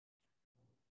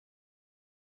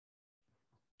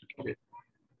Okay.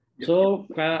 Yeah. So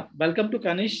welcome to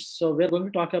Kanish. So we're going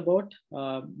to talk about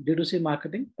D2C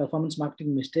marketing, performance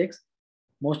marketing mistakes.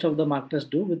 Most of the marketers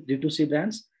do with D2C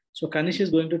brands. So Kanish is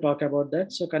going to talk about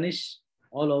that. So Kanish,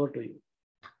 all over to you.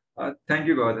 Thank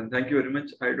you, Gordon. Thank you very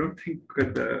much. I don't think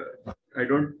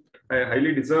I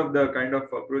highly deserve the kind of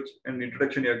approach and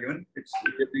introduction you have given. It's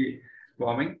really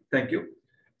warming. Thank you.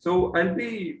 So I'll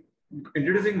be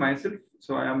introducing myself.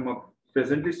 So I am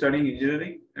presently studying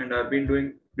engineering and I've been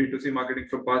doing D2C marketing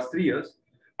for past 3 years.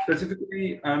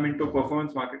 Specifically, I'm into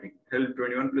performance marketing, help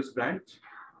 21 plus brands,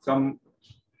 some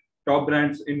top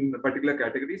brands in particular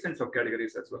categories and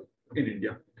subcategories as well in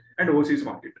India and overseas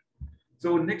market.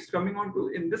 So next, coming on to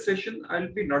in this session,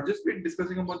 I'll be not just be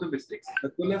discussing about the mistakes,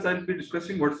 as well as I'll be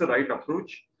discussing what's the right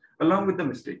approach along with the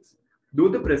mistakes. Though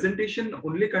the presentation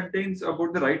only contains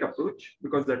about the right approach,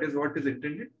 because that is what is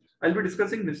intended, I'll be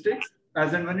discussing mistakes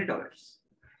as and when it arrives.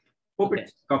 Hope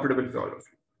it's comfortable for all of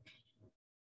you.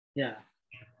 Yeah.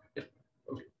 Okay.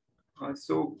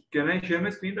 So can I share my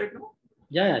screen right now?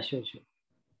 Yeah, sure.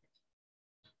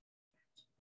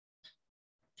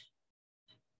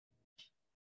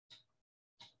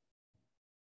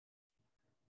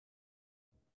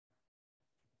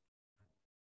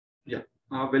 Yeah.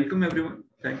 Welcome everyone.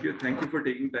 Thank you for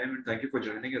taking time and thank you for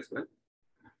joining as well.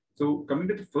 So coming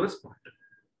to the first part.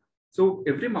 So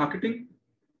every marketing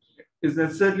is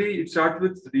necessarily, it starts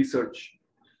with research.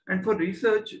 And for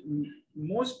research,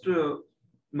 most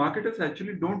marketers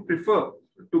actually don't prefer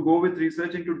to go with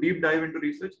research and to deep dive into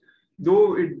research,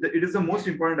 though it is the most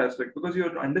important aspect because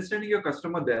you're understanding your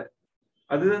customer there.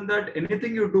 Other than that,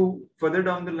 anything you do further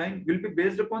down the line will be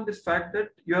based upon this fact that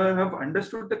you have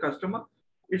understood the customer.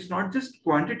 It's not just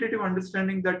quantitative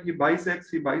understanding that he buys X,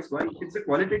 he buys Y. It's a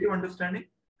qualitative understanding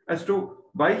as to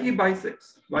why he buys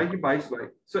X, why he buys Y.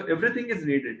 So everything is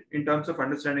needed in terms of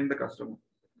understanding the customer.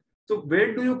 So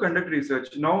where do you conduct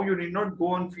research? Now you need not go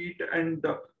on feet and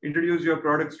introduce your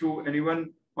products to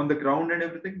anyone on the ground and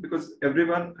everything because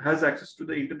everyone has access to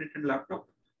the internet and laptop.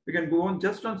 You can go on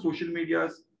just on social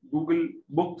medias, Google,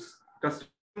 books,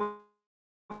 customer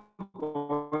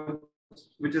calls,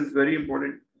 which is very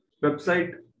important.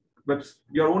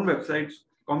 Your own websites,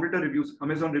 competitor reviews,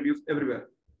 Amazon reviews, everywhere.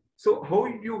 So how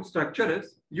you structure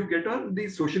is you get on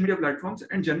these social media platforms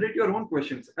and generate your own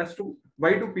questions as to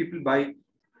why do people buy,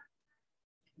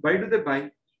 why do they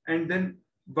buy, and then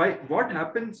what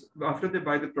happens after they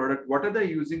buy the product, what are they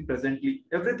using presently,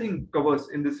 everything covers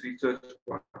in this research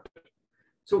part.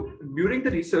 So during the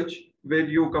research where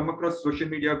you come across social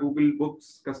media, Google,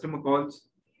 books, customer calls,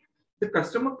 the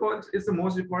customer calls is the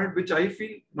most important, which I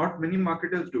feel not many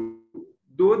marketers do.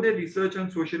 Though they research on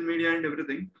social media and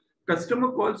everything,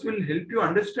 customer calls will help you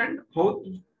understand how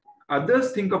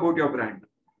others think about your brand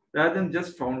rather than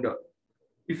just founder.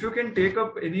 If you can take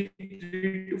up any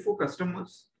 3 to 4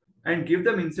 customers and give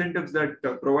them incentives that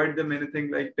provide them anything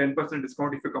like 10%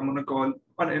 discount if you come on a call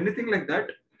or anything like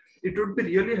that, it would be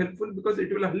really helpful because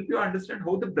it will help you understand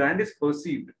how the brand is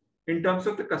perceived in terms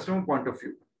of the customer point of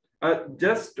view.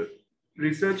 Just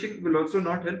researching will also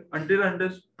not help until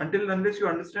unless you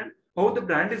understand how the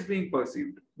brand is being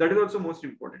perceived. That is also most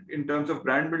important in terms of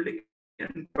brand building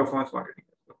and performance marketing.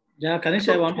 Yeah, Kanish,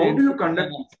 so how do you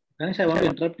conduct? Kanish, I want to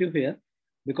interrupt you here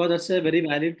because that's a very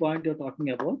valid point you're talking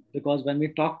about. Because when we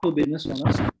talk to business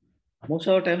owners, most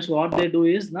of the times what they do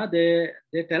is they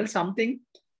tell something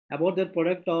about their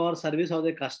product or service or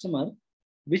their customer,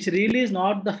 which really is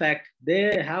not the fact.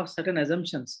 They have certain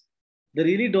assumptions. They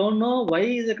really don't know why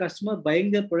is the customer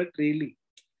buying their product really.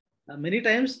 Many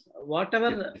times,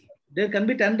 there can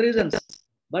be 10 reasons,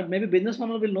 but maybe business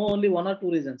owner will know only 1 or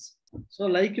 2 reasons. So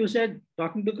like you said,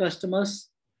 talking to customers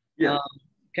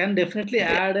can definitely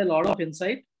add a lot of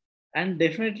insight. And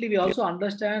definitely we also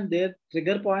understand their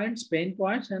trigger points, pain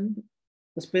points, and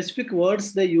the specific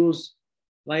words they use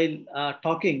while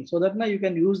talking, so that now you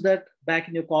can use that back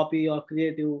in your copy or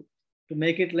creative to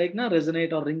make it like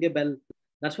resonate or ring a bell.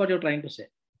 That's what you're trying to say.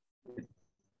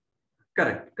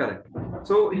 Correct.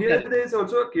 So here there is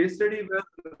also a case study where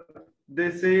they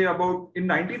say about in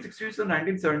 1960s or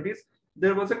 1970s,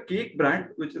 there was a cake brand,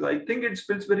 which is, I think it's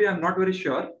Pillsbury. I'm not very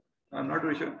sure.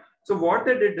 So what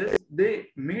they did is they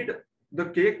made the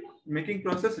cake making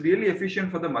process really efficient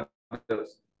for the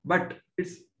mothers. But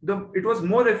it was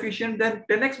more efficient than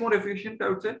 10x more efficient, I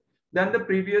would say, than the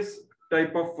previous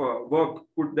type of work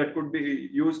that could be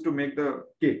used to make the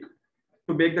cake,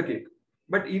 to bake the cake.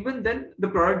 But even then, the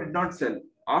product did not sell.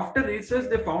 After research,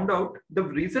 they found out the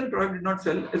reason product did not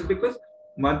sell is because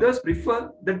mothers prefer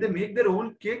that they make their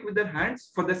own cake with their hands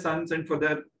for their sons and for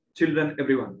their children,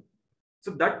 everyone.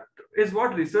 So that is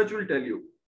what research will tell you.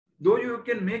 though you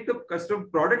can make the custom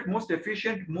product most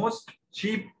efficient, most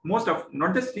cheap,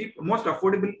 not just cheap, most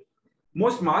affordable,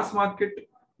 most mass market,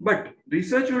 but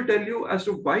research will tell you as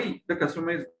to why the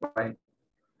customer is buying.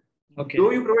 Okay.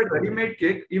 Though you provide ready-made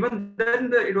cake, even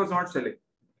then it was not selling.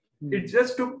 It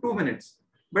just took 2 minutes.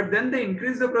 But then they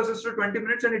increased the process to 20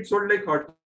 minutes and it sold like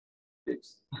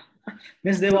hotcakes.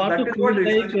 Means they want to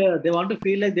feel like they want to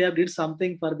feel like they have did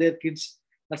something for their kids.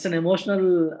 That's an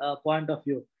emotional point of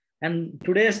view. And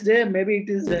today's day, maybe it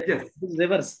is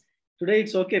reverse. Today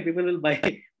it's okay, people will buy.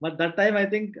 But that time, I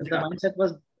think the mindset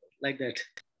was like that.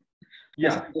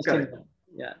 Yeah, correct.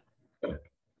 Yeah. Correct.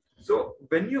 So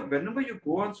whenever you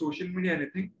go on social media,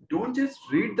 anything, don't just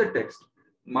read the text.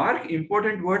 Mark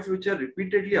important words which are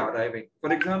repeatedly arriving.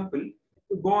 For example,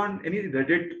 to go on any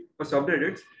Reddit or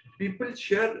subreddits, people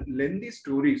share lengthy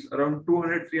stories around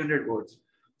 200, 300 words.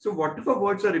 So whatever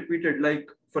words are repeated, like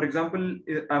for example,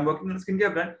 I'm working on a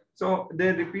skincare brand, so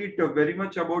they repeat very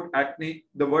much about acne,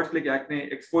 the words like acne,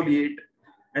 exfoliate,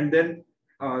 and then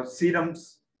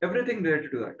serums, everything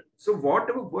related to that. So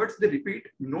whatever words they repeat,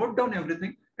 note down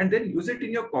everything and then use it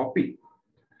in your copy,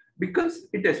 because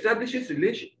it establishes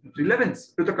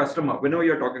relevance to the customer whenever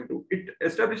you're talking to. It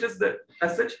establishes that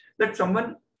as such that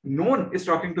someone known is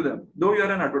talking to them, though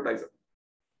you're an advertiser.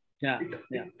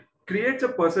 It creates a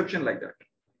perception like that.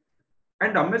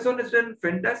 And Amazon has done a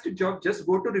fantastic job. Just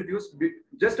go to reviews.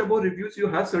 Just above reviews, you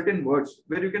have certain words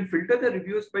where you can filter the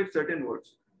reviews by certain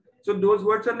words. So those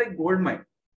words are like gold mine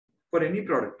for any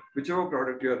product, whichever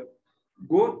product you're.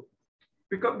 Go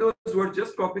pick up those words,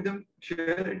 just copy them,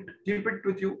 share it, keep it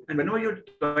with you. And whenever you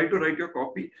try to write your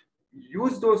copy,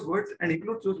 use those words and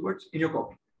include those words in your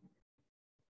copy.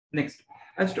 Next,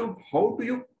 as to how do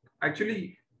you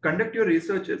actually conduct your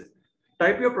researches,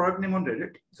 type your product name on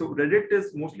Reddit. So Reddit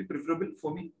is mostly preferable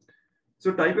for me.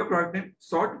 So type your product name,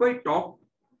 sort by top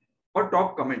or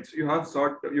top comments. You can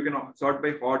sort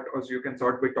by hot, or you can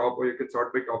sort by top, or you can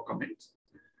sort by top comments.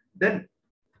 Then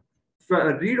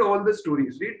read all the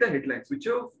stories, read the headlines,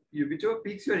 whichever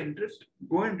piques your interest,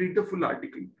 go and read the full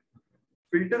article.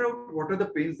 Filter out what are the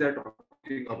pains they're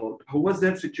talking about, how was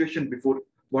their situation before,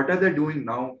 what are they doing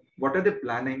now, what are they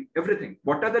planning, everything.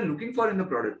 What are they looking for in the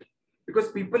product?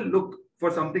 Because people look for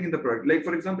something in the product. Like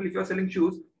for example, if you're selling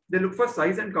shoes, they look for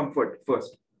size and comfort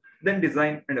first, then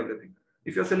design and everything.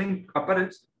 If you're selling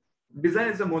apparels, design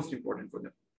is the most important for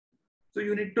them. So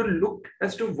you need to look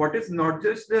as to what is not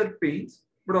just their pains,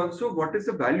 but also what is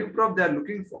the value prop they are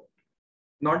looking for.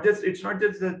 It's not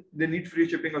just that they need free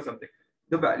shipping or something.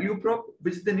 The value prop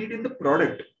which they need in the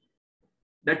product,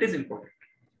 that is important.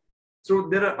 So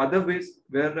there are other ways,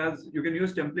 whereas you can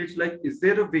use templates like, is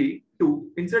there a way to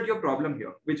insert your problem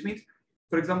here? Which means,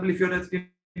 for example, if you're a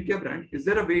skincare brand, is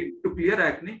there a way to clear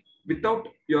acne without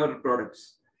your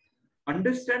products?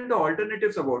 Understand the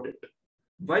alternatives about it.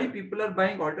 Why people are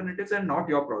buying alternatives and not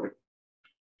your product.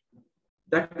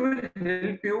 That will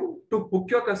help you to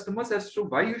hook your customers as to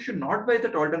why you should not buy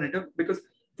that alternative. Because,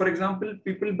 for example,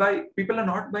 people are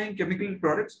not buying chemical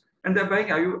products and they're buying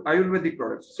Ayurvedic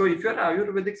products. So if you're an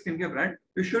Ayurvedic skincare brand,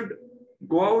 you should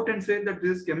go out and say that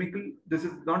this is chemical, this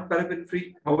is not paraben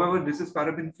free. However, this is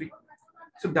paraben free.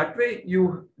 So that way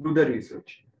you do the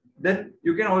research. Then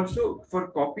you can also, for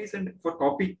copies and for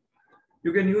copy,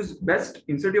 you can use best,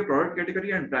 insert your product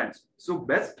category and brands. So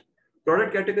best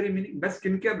product category meaning best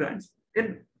skincare brands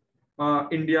in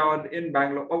India or in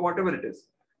Bangalore or whatever it is.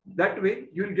 That way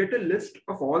you'll get a list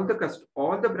of all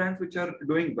the brands which are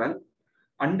doing well.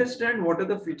 Understand what are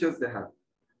the features they have.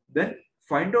 Then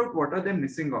find out what are they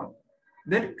missing on.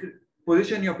 Then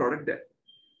position your product there.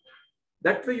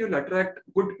 That way you'll attract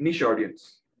good niche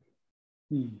audience.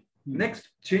 Next,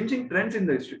 changing trends in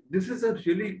the industry. This is a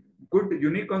really good,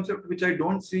 unique concept which I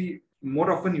don't see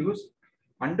more often used.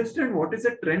 Understand what is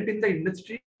a trend in the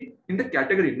industry, in the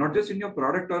category, not just in your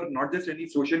product or not just any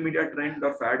social media trend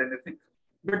or fad, anything,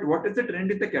 but what is the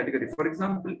trend in the category. For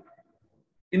example,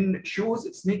 in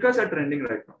shoes, sneakers are trending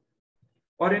right now.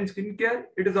 Or in skincare,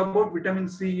 it is about vitamin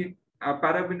C,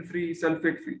 paraben-free,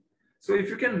 sulfate-free. So if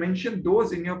you can mention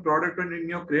those in your product and in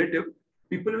your creative,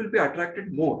 people will be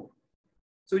attracted more.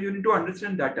 So you need to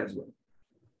understand that as well.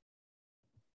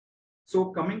 So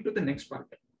coming to the next part.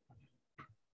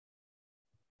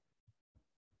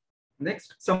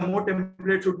 Next, some more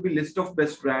templates would be list of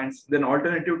best brands, then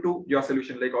alternative to your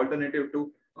solution, like alternative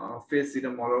to face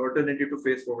serum or alternative to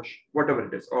face wash, whatever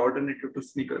it is, or alternative to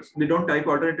sneakers. They don't type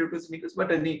alternative to sneakers,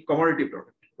 but any commodity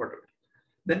product, whatever.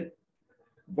 Then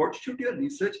what should your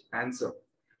research answer?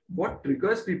 What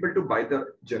triggers people to buy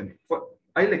the journey?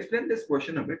 I'll explain this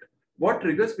question a bit. What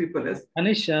triggers people is...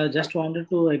 Kanish, just wanted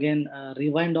to again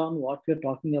rewind on what you're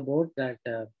talking about, that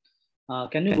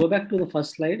Can you go back to the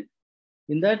first slide?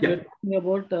 In that, Yeah. we're talking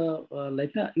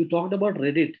about you talked about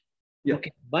Reddit. Yeah.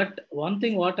 Okay. But one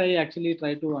thing what I actually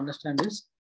try to understand is,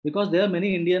 because there are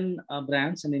many Indian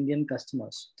brands and Indian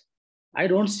customers, I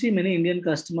don't see many Indian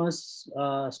customers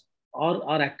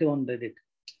are active on Reddit.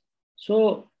 So,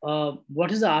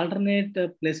 what is the alternate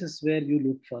places where you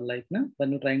look for, like,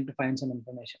 when you're trying to find some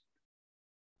information?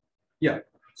 Yeah.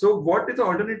 So, what is the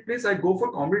alternate place? I go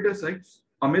for competitor sites,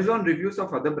 Amazon reviews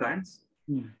of other brands.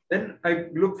 Then I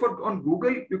look for on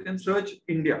Google. You can search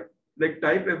India, like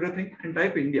type everything and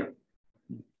type India.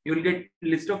 You will get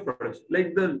list of products.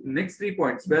 Like the next 3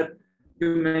 points where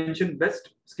you mentioned best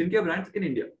skincare brands in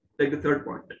India, like the third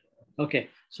point. Okay.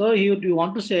 So you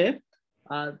want to say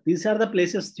these are the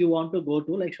places you want to go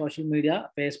to, like social media,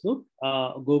 Facebook,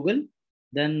 Google.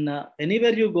 Then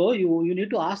anywhere you go, you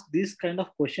need to ask these kind of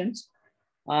questions.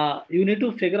 You need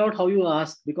to figure out how you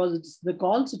ask, because it's the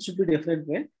calls, it should be different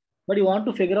way. But you want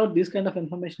to figure out this kind of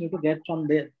information you to get from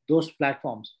those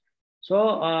platforms.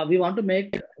 So we want to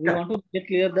get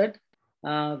clear that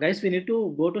guys, we need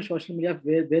to go to social media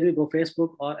where we go,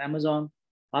 Facebook or Amazon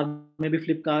or maybe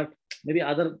Flipkart, maybe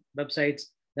other websites,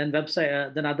 then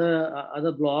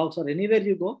other blogs, or anywhere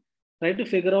you go, try to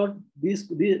figure out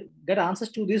get answers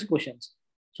to these questions.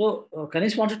 So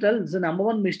Kanish wants to tell the number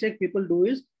one mistake people do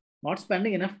is not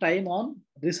spending enough time on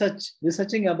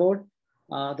researching about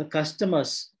the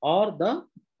customers or the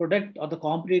product or the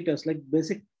competitors, like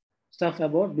basic stuff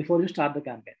about before you start the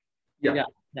campaign. Yeah.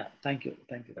 Thank you.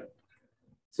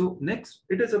 So next,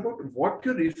 it is about what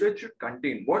your research should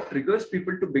contain. What triggers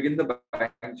people to begin the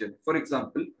buying journey? For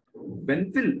example,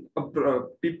 when will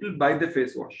people buy the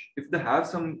face wash? If they have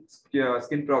some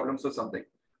skin problems or something.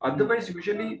 Otherwise,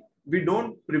 usually we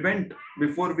don't prevent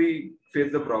before we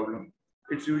face the problem.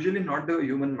 It's usually not the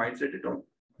human mindset at all.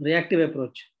 Reactive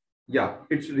approach. Yeah,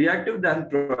 it's reactive than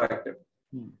proactive.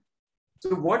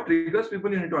 So what triggers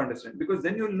people you need to understand, because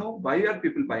then you'll know why are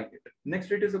people buying it. Next,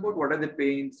 it is about what are the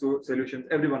pains, solutions,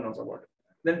 everyone knows about it.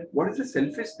 Then what is the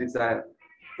selfish desire?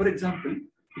 For example,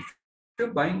 if you're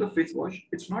buying a face wash,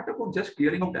 it's not about just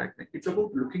clearing out acne. It's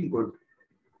about looking good.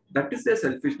 That is their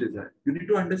selfish desire. You need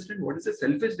to understand what is the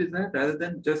selfish desire rather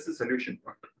than just the solution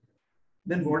part.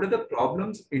 Then what are the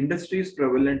problems industry is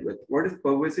prevalent with? What is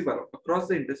pervasive across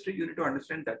the industry? You need to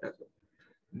understand that as well.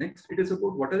 Next, it is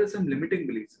about what are some limiting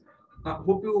beliefs.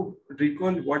 Hope you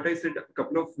recall what I said a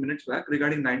couple of minutes back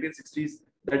regarding 1960s,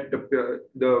 that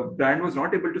the brand was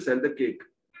not able to sell the cake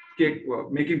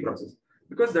making process,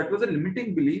 because that was a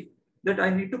limiting belief that I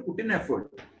need to put in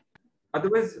effort.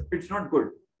 Otherwise, it's not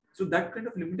good. So that kind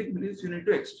of limiting beliefs you need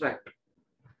to extract.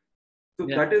 So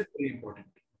that is very important.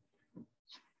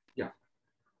 Yeah.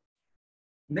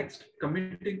 Next,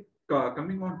 coming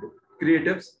on to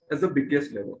creatives as the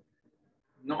biggest level.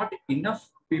 Not enough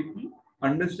people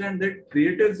understand that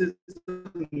creatives is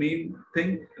the main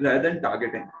thing rather than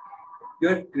targeting.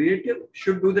 Your creative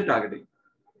should do the targeting.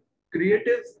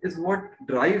 Creatives is what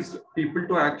drives people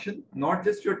to action, not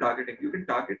just your targeting. You can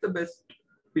target the best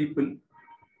people,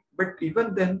 but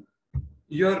even then,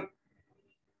 your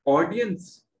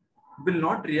audience will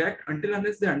not react until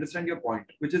unless they understand your point,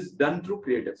 which is done through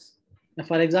creatives.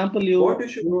 For example, you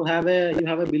have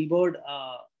a billboard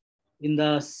in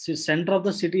the center of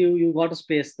the city. You got a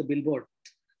space, the billboard.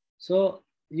 So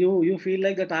you feel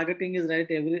like the targeting is right,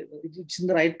 it's in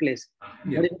the right place.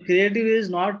 But if creative is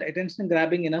not attention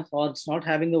grabbing enough, or it's not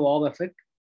having the wow effect,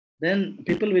 then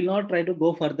people will not try to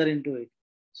go further into it.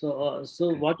 So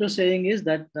what you're saying is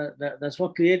that's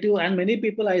what creative, and many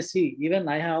people I see, even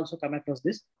I have also come across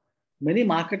this. Many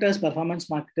marketers, performance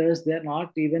marketers, they're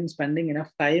not even spending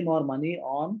enough time or money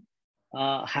on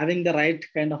having the right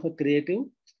kind of a creative.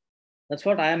 That's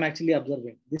what I am actually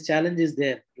observing. This challenge is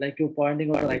there, like you're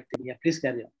pointing out the right thing. Yeah, please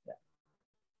carry on.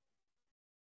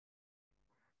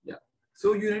 Yeah.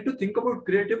 So you need to think about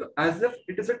creative as if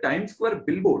it is a Times Square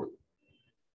billboard.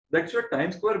 That's your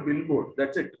Times Square billboard.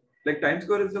 That's it. Like Times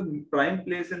Square is a prime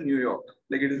place in New York.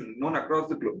 Like it is known across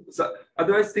the globe. So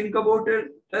otherwise, think about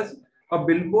it as a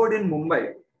billboard in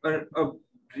Mumbai, or a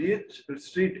rich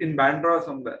street in Bandra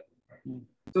somewhere.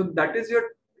 So that is your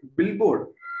billboard,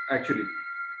 actually.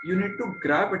 You need to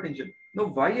grab attention. Now,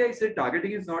 why I say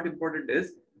targeting is not important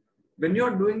is, when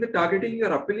you're doing the targeting,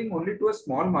 you're appealing only to a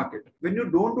small market. When you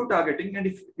don't do targeting, and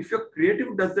if your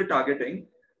creative does the targeting,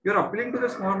 you're appealing to the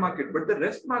small market, but the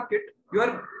rest market, you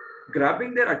are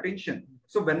grabbing their attention.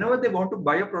 So whenever they want to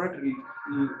buy a product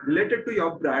related to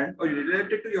your brand or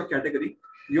related to your category,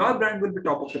 your brand will be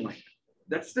top of the mind.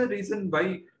 That's the reason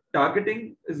why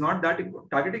targeting is not that important.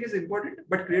 Targeting is important,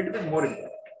 but creative is more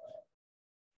important.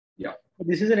 Yeah.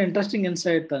 This is an interesting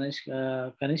insight,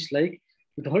 Kanish. Like,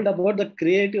 you told about the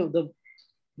creative,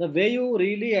 the way you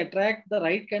really attract the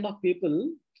right kind of people,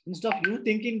 instead of you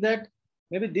thinking that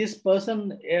maybe this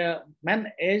person,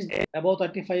 man aged above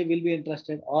 35 will be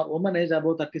interested, or woman aged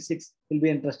above 36 will be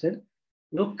interested.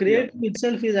 Your creative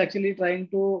itself is actually trying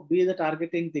to be the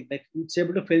targeting thing. Like it's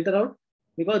able to filter out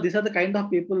because these are the kind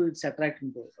of people it's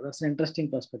attracting to. That's an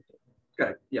interesting perspective.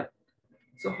 Correct. Yeah.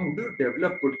 So how do you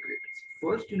develop good creators?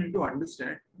 First, you need to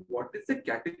understand what is the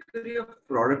category of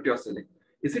product you're selling.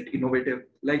 Is it innovative?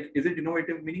 Like, is it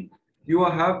innovative meaning you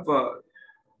have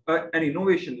an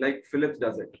innovation like Philips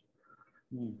does it?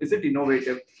 Is it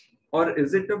innovative, or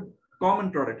is it a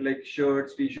common product like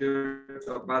shirts, t-shirts,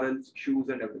 apparels, shoes,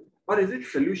 and everything? Or is it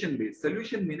solution based?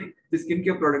 Solution meaning the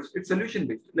skincare products. It's solution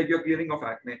based, like you're clearing of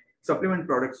acne. Supplement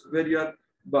products where you are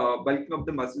bulking up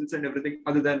the muscles and everything,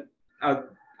 other than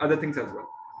other things as well.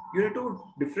 You need to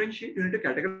differentiate. You need to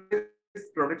categorize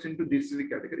products into this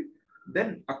category.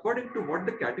 Then, according to what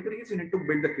the category is, you need to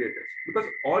build the creators, because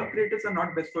all creators are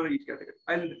not best for each category.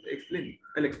 I'll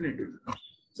explain it to you.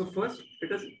 So first,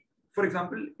 it is, for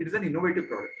example, it is an innovative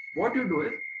product. What you do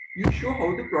is you show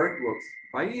how the product works.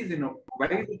 Why is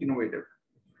it innovative?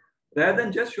 Rather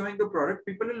than just showing the product,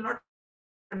 people will not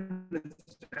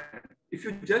understand. If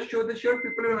you just show the shirt,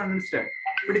 people will understand.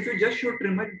 But if you just show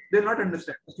trimmer, they'll not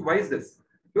understand. So why is this?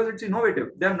 Because it's innovative.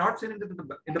 They have not seen it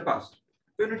in the past.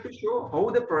 So you need to show how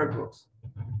the product works.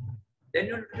 Then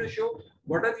you need to show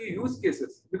what are the use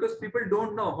cases, because people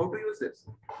don't know how to use this,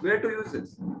 where to use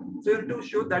this. So you need to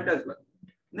show that as well.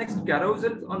 Next,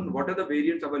 carousels on what are the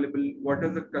variants available, what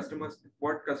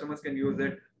customers can use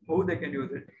it, how they can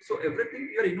use it. So everything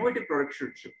your innovative product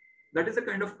should show. That is the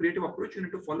kind of creative approach you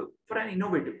need to follow for an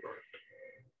innovative product.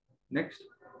 Next,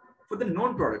 for the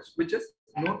known products, which is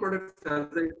known products, as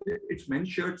I said, it's men's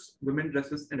shirts, women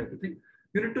dresses, and everything.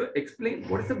 You need to explain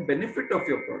what is the benefit of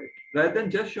your product, rather than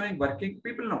just showing working.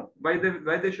 People know why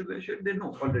they should wear shirt. They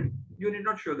know already. You need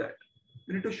not show that.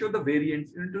 You need to show the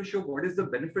variants. You need to show what is the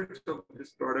benefits of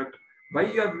this product, why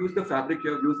you have used the fabric,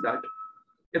 you have used that,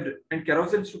 and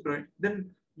carousels to print. Then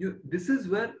this is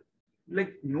where,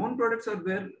 like, known products are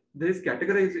where there is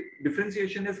categorization,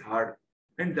 differentiation is hard,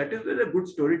 and that is where a good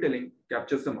storytelling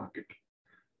captures the market.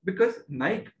 Because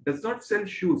Nike does not sell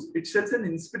shoes; it sells an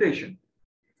inspiration.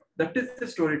 That is the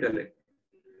storytelling.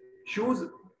 Shoes,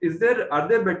 are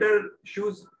there better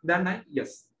shoes than Nike?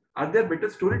 Yes. Are there better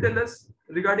storytellers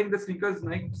regarding the sneakers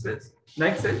Nike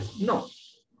sells? No.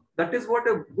 That is what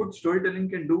a good storytelling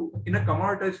can do in a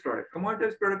commoditized product.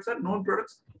 Commoditized products are known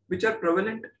products which are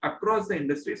prevalent across the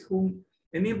industries, whom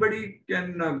anybody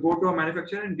can go to a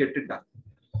manufacturer and get it done.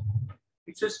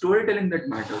 It's a storytelling that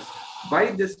matters.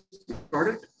 Buy this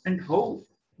product and how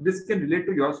this can relate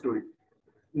to your story.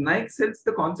 Nike sells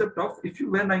the concept of, if you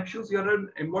wear Nike shoes, you're an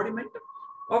embodiment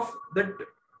of that.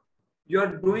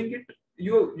 You're doing it.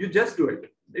 You just do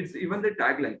it. It's even the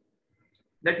tagline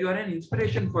that you are an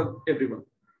inspiration for everyone.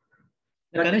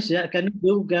 Kanish,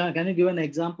 can you give an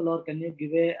example, or can you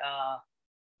give a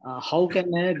how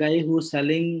can a guy who's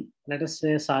selling, let us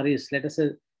say, sarees, let us say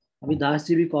अभी दास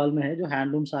जी भी call में है जो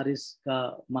handloom saris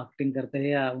का marketing करते हैं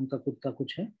या उनका खुद का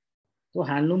कुछ है, तो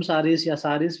हैंडलूम सारीज या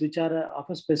saris which are of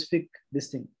a specific this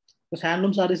thing, because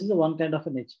handloom sarees is a one kind of a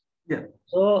niche. Yeah.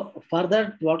 So for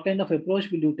that, what kind of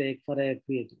approach will you take for a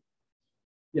creative?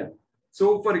 Yeah.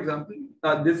 So for example,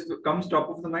 this comes top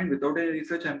of the mind without any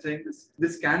research. I'm saying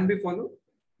this can be followed.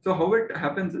 So how it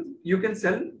happens is, you can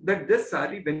sell that this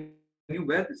saree, when you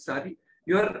wear this saree,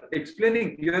 you are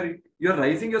explaining, you are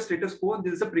rising your status quo.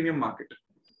 This is a premium market.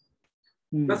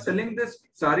 You are selling this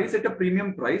sarees at a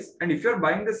premium price, and if you are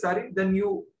buying this saree, then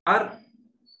you are,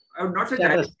 I would not say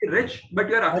directly rich, but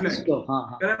you are affluent.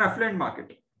 You're an affluent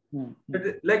market.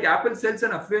 Like Apple sells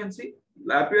an affluency,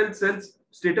 Apple sells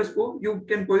status quo. You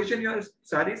can position your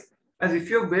sarees as, if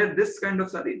you wear this kind of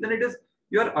saree, then it is,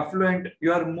 you are affluent.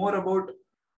 You are more about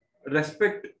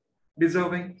respect,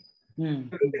 deserving.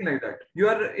 Everything like that. You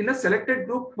are in a selected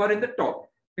group who are in the top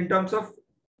in terms of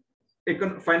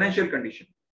financial condition.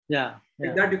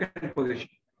 Like that you can position.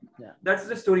 That's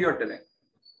the story you're telling.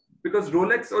 Because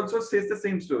Rolex also says the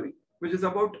same story, which is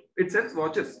about, it sells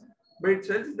watches, but it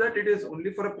says that it is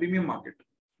only for a premium market.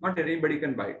 Not anybody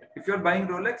can buy it. If you're buying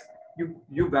Rolex,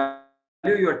 you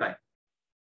value your time.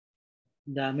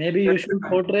 Maybe you should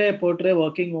portray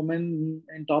working women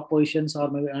in top positions, or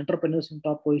maybe entrepreneurs in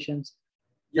top positions.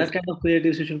 Yes. That kind of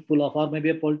creatives you should pull off, or maybe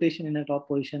a politician in a top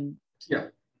position. Yeah.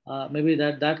 Maybe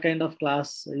that kind of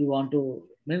class you want to,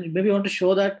 maybe you want to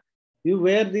show that you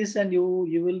wear this and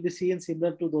you will be seen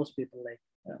similar to those people. Like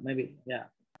maybe, yeah.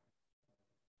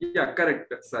 Yeah,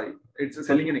 correct. Sorry, it's a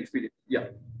selling an experience. Yeah.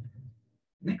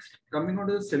 Next, coming on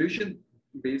to the solution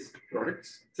based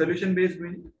products. Solution based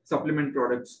meaning supplement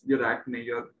products, your acne,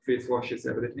 your face washes,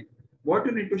 everything. What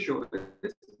you need to show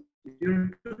is you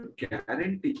need to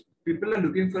guarantee. People are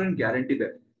looking for a guarantee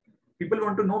there. People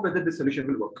want to know whether this solution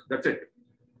will work. That's it.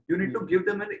 You need to give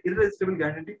them an irresistible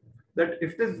guarantee that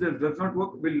if this does not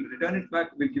work, we'll return it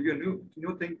back. We'll give you a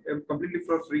new thing completely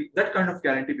for free. That kind of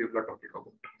guarantee people are talking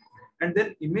about. And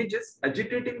then images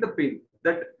agitating the pain.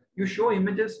 That you show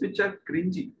images which are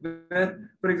cringy. Where,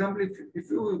 for example, if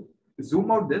you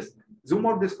zoom out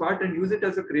this part and use it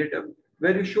as a creative,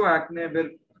 where you show acne, where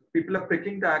people are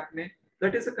pricking the acne,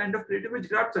 that is a kind of creative which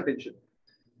grabs attention.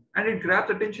 And it grabs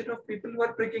attention of people who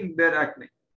are pricking their acne,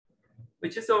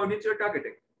 which is the audience you're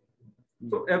targeting.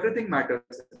 So everything matters.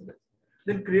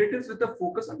 Then creatives with a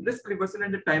focus on risk reversal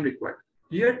and the time required.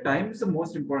 Here, time is the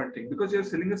most important thing because you're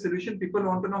selling a solution. People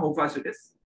want to know how fast it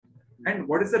is and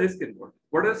what is the risk involved.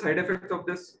 What are the side effects of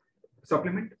this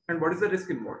supplement and what is the risk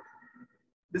involved?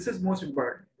 This is most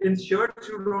important. In shirts,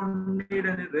 you don't need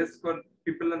any risk or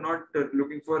people are not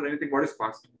looking for anything what is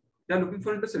fast. They are looking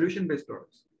for the solution-based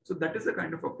products. So that is the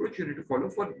kind of approach you need to follow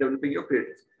for developing your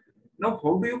creatives. Now,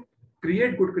 how do you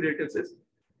create good creatives is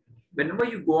whenever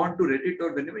you go on to Reddit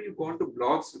or whenever you go on to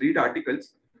blogs, read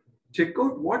articles, check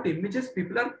out what images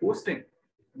people are posting.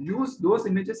 Use those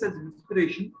images as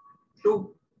inspiration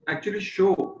to actually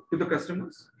show to the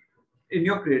customers in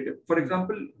your creative. For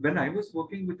example, when I was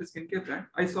working with a skincare brand,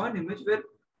 I saw an image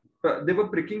where they were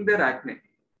pricking their acne.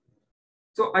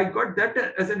 So I got that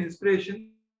as an inspiration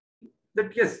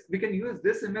that yes, we can use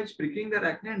this image pricking their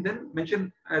acne and then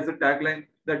mention as a tagline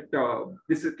that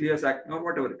this is clears acne or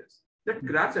whatever it is. That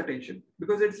grabs attention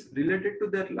because it's related to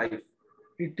their life.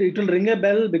 It will ring a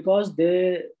bell because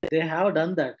they have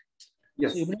done that.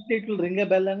 Yes. So immediately it will ring a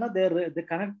bell and they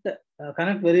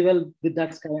connect very well with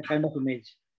that kind of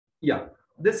image. Yeah,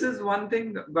 this is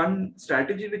one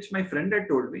strategy which my friend had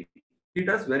told me. He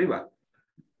does very well.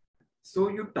 So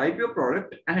you type your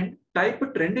product and type a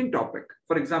trending topic.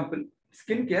 For example,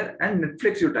 skincare and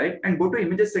Netflix you type and go to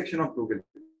images section of Google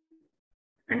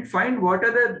and find what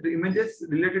are the images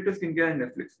related to skincare and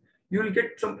Netflix. You will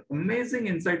get some amazing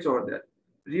insights over there.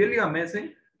 Really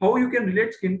amazing how you can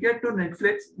relate skincare to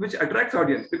Netflix, which attracts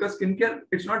audience because skincare,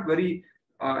 it's not very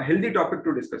healthy topic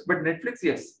to discuss. But Netflix,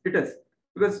 yes, it is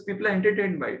because people are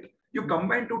entertained by it. You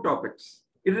combine two topics,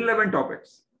 irrelevant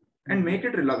topics, and make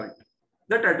it relevant.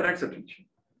 That attracts attention.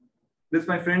 This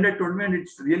my friend had told me, and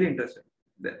it's really interesting.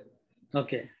 There.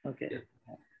 Okay. Yeah.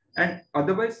 And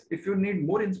otherwise, if you need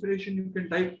more inspiration, you can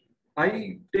type.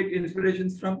 I take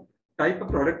inspirations from type a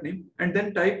product name and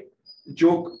then type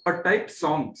joke or type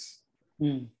songs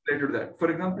related to that. For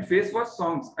example, face wash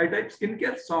songs. I type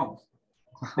skincare songs.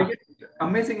 I get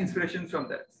amazing inspirations from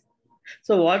that.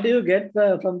 So what do you get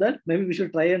from that? Maybe we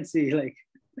should try and see. Like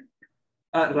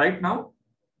right now.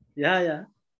 Yeah.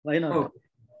 Why not?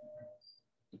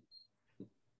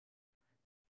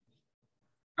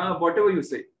 Whatever you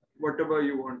say, whatever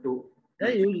you want to. Yeah,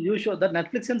 you show that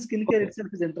Netflix and skincare itself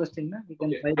is interesting. Na? You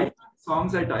can try that.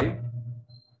 Songs I type.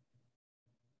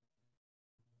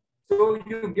 So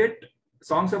you get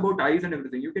songs about eyes and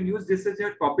everything. You can use this as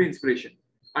your copy inspiration.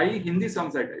 Hindi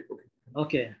songs I type.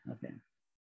 Okay.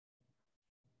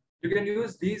 You can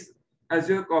use these as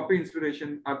your copy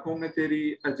inspiration. Aankhon mein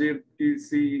teri, Ajib ki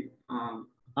si.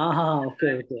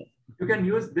 Okay. You can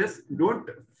use this. Don't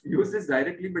use this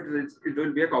directly, but it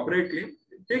will be a copyright claim.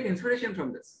 Take inspiration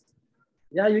from this.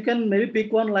 Yeah, you can maybe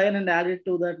pick one line and add it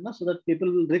to that, no? So that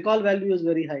people will recall value is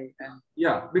very high.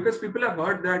 Yeah, because people have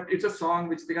heard that it's a song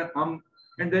which they can hum,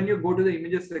 and then you go to the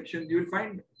images section, you will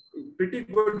find pretty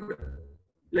good.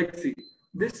 Like see,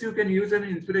 this you can use an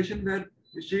inspiration where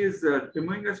she is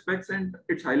removing her specs and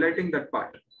it's highlighting that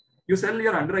part. You sell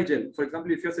your under eye gel, for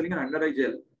example, if you're selling an under eye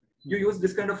gel, you use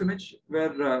this kind of image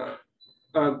where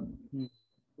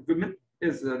woman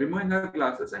is removing her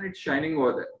glasses and it's shining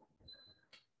over there.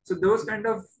 So those kind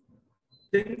of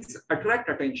things attract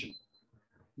attention.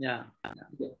 Yeah.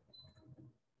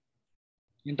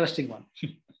 Interesting one.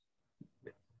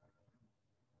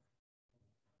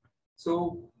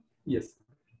 So yes.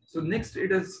 So next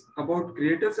it is about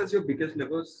creatives as your biggest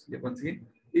levers. Once again,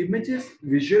 images,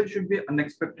 visual should be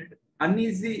unexpected,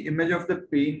 uneasy image of the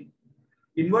pain,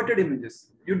 inverted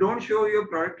images. You don't show your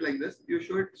product like this. You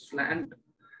show it slant.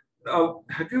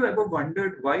 Have you ever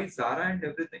wondered why Zara and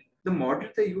everything, the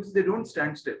models they use, they don't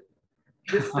stand still.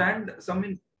 They stand some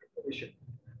in position.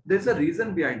 There's a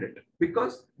reason behind it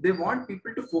because they want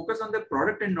people to focus on the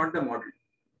product and not the model.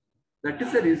 That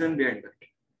is the reason behind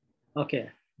that. Okay.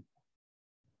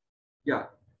 Yeah.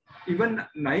 Even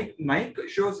Nike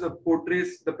shows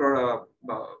portrays the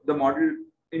model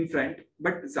in front,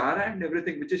 but Zara and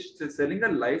everything, which is selling a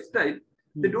lifestyle,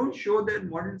 they don't show their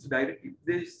models directly.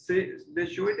 They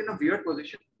show it in a weird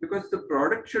position because the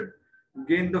product should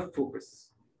gain the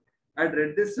focus. I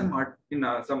read this in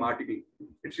some article.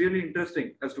 It's really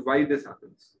interesting as to why this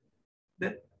happens.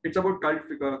 Then it's about cult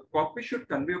figure. Copy should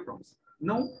convey a promise.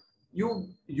 Now you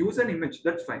use an image,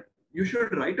 that's fine. You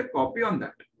should write a copy on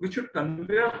that, which should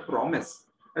convey a promise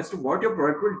as to what your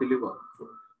product will deliver.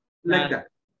 Like that.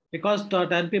 Because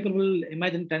 10 people will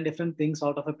imagine 10 different things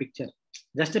out of a picture.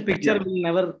 Just a picture will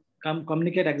never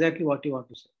communicate exactly what you want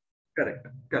to say. Correct.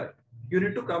 You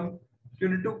need to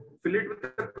fill it with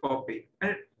a copy,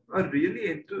 and a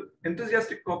really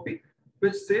enthusiastic copy,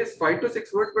 which says 5 to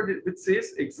 6 words, but which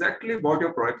says exactly what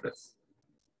your product does.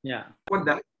 Yeah. For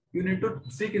that, you need to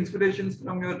seek inspirations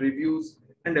from your reviews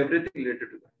and everything related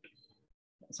to that.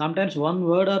 Sometimes 1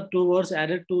 word or 2 words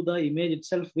added to the image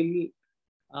itself will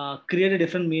create a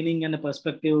different meaning and a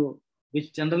perspective,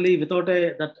 which generally without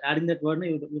adding that word,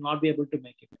 you will not be able to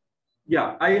make it.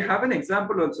 Yeah, I have an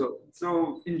example also.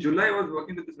 So in July, I was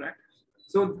working with this brand.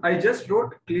 So I just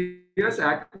wrote clears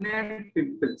acne and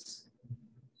pimples.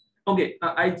 Okay,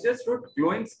 I just wrote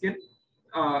glowing skin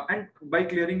and by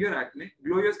clearing your acne,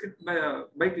 glow your skin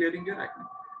by clearing your acne.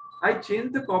 I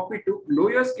changed the copy to glow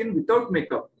your skin without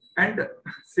makeup and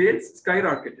sales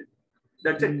skyrocketed.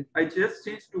 That's it. I just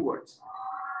changed 2 words.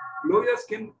 Glow your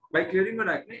skin by clearing your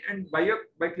acne, and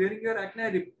by clearing your acne,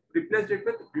 I replaced it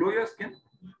with glow your skin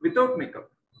without makeup.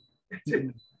 That's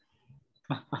it.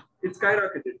 It's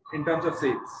skyrocketed in terms of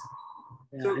sales.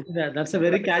 Yeah, so, that's a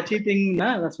very catchy thing.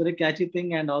 That's very catchy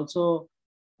thing, and also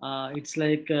it's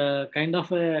like kind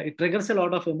of it triggers a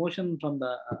lot of emotion from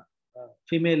the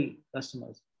female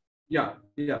customers. Yeah.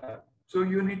 So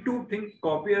you need to think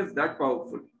copy as that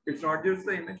powerful. It's not just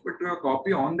the image, but to a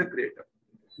copy on the creator.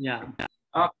 Yeah.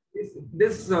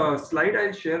 This slide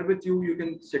I'll share with you. You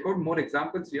can check out more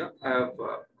examples here. I have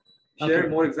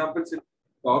shared more examples in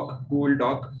Google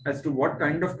Doc as to what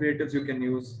kind of creatives you can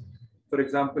use. For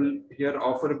example, here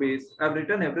offer based. I've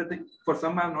written everything. For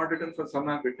some I have not written. For some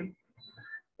I have written.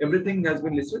 Everything has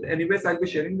been listed. Anyways, I'll be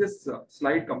sharing this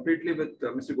slide completely with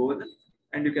Mr. Govardhan,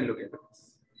 and you can look at it.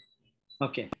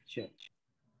 Okay, sure.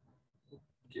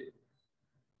 Okay.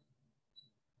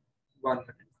 1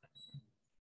 minute.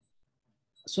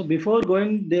 So before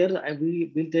going there,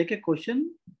 we will take a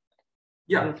question.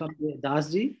 Yeah. From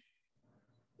Dasji.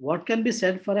 What can be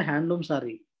said for a handloom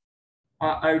sari?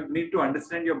 I would need to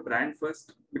understand your brand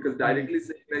first, because directly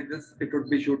saying like this, it would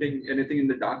be shooting anything in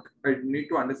the dark. I need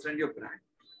to understand your brand.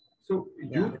 So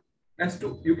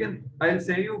I'll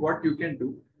say you what you can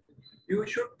do. You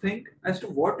should think as to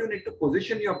what you need to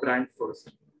position your brand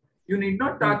first. You need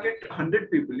not target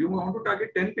 100 people. You want to target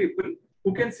 10 people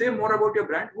who can say more about your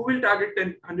brand, who will target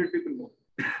 100 people more.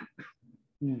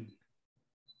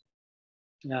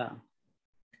 Yeah.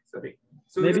 Sorry.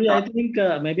 So maybe I think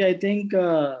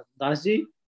Dasji,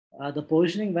 the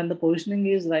positioning, when the positioning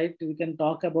is right, we can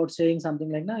talk about saying something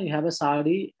like, now you have a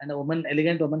sari and a woman,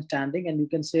 elegant woman standing, and you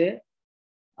can say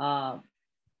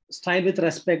style with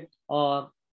respect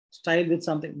or style with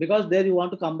something, because there you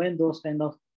want to combine those kind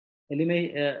of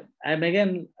elements. I'm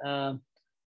again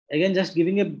just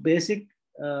giving a basic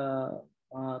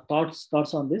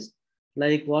thoughts on this,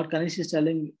 like what Kanish is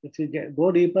telling. If you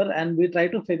go deeper and we try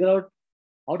to figure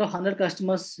out of 100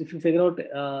 customers, if you figure out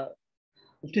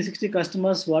 50-60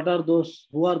 customers, what are those,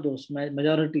 who are those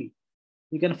majority,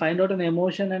 you can find out an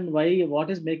emotion and why, what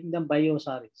is making them buy your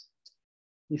saris.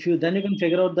 If you then you can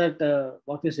figure out that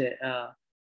what you say,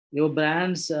 your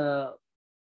brand's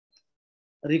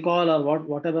recall or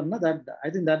whatever, no, that I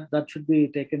think that should be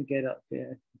taken care of,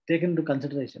 taken into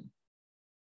consideration.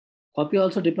 Copy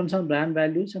also depends on brand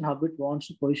values and how it wants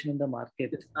to position in the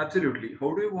market. Yes, absolutely.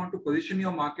 How do you want to position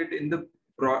your market in the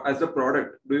as a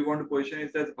product? Do you want to position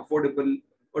it as affordable,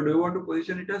 or do you want to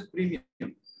position it as premium?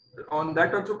 On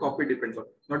that also copy depends on.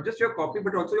 Not just your copy,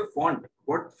 but also your font.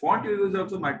 What font you use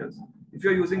also matters. If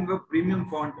you're using a premium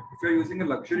font, if you're using a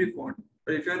luxury font,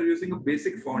 or if you're using a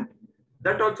basic font,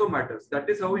 that also matters. That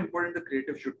is how important the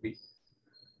creative should be.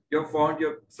 Your font,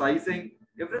 your sizing,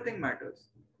 everything matters.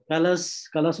 Colors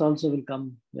also will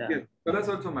come. Yeah. Yes, colors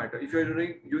also matter. If you're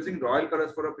using royal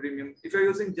colors for a premium, if you're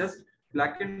using just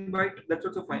black and white, that's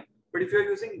also fine. But if you're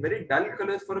using very dull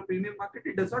colors for a premium market,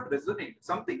 it does not resonate.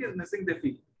 Something is missing, they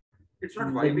feel. It's not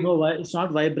vibing. No, it's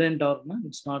not vibrant, or no,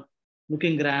 it's not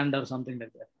looking grand or something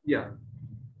like that. Yeah.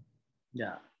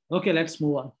 Yeah. Okay, let's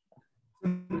move on. So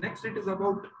next, it is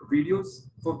about videos.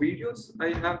 For videos,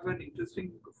 I have an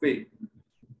interesting way.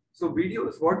 So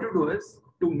videos, what you do is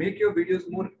to make your videos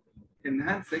more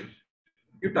enhancing.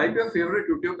 You type your favorite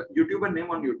YouTuber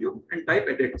name on YouTube and type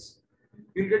edits.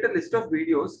 You'll get a list of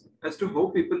videos as to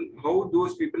how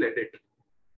those people edit.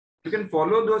 You can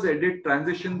follow those edit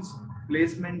transitions,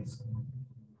 placements,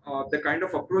 the kind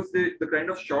of approach the kind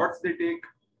of shots they take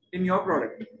in your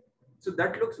product. So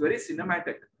that looks very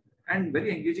cinematic and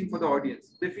very engaging for the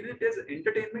audience. They feel it is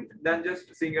entertainment than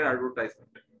just seeing an advertisement.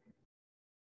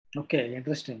 Okay,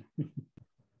 interesting.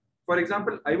 For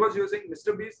example, I was using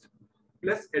Mr. Beast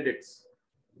plus edits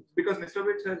because Mr.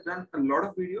 Beast has done a lot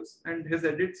of videos and his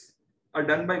edits are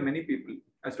done by many people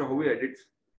as to how he edits.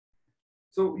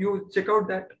 So you check out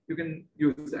that, you can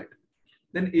use that.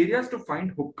 Then areas to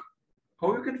find hook.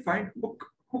 How you can find hook?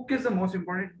 Hook is the most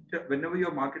important whenever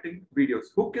you're marketing videos.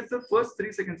 Hook is the first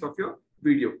 3 seconds of your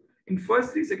video. In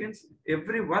first 3 seconds,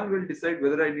 everyone will decide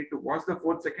whether I need to watch the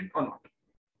 4th second or not.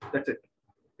 That's it.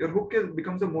 Your hook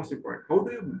becomes the most important. How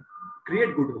do you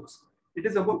create good hooks? It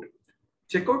is about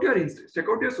check out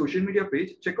your social media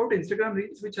page, check out Instagram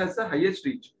Reels, which has the highest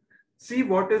reach. See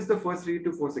what is the first 3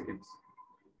 to 4 seconds.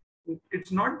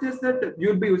 It's not just that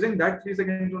you'll be using that 3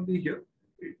 seconds only here.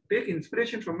 Take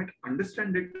inspiration from it,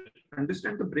 understand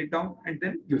the breakdown, and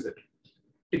then use it.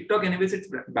 TikTok, anyways, it's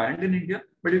banned in India,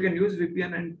 but you can use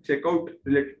VPN and check out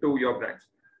related to your brands.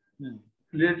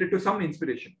 Related to some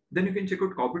inspiration. Then you can check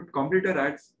out competitor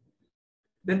ads.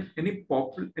 Then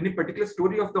any particular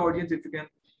story of the audience, if you can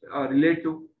relate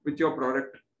to with your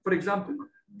product. For example,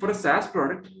 for a SaaS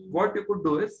product, what you could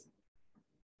do is,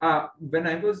 when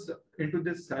I was into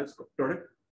this SaaS product,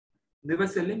 they were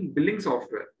selling billing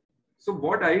software. So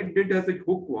what I did as a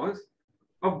hook was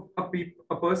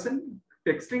a person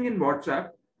texting in WhatsApp,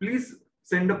 please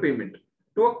send a payment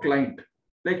to a client.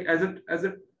 Like as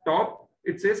a top,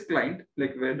 it says client,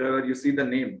 like wherever you see the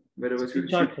name, wherever you see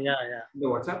the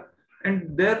WhatsApp,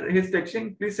 and there he's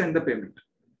texting, please send the payment.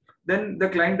 Then the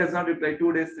client does not reply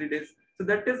 2 days, 3 days. So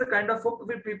that is the kind of hook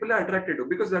which people are attracted to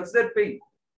because that's their pain.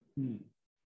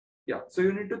 Yeah. So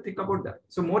you need to think about that.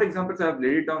 So more examples I have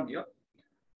laid it down here.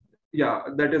 Yeah,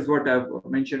 that is what I've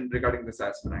mentioned regarding the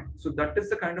SaaS brand. So that is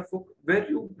the kind of hook where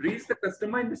you reach the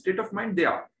customer in the state of mind they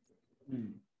are.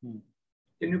 Can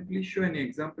you please show any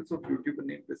examples of YouTuber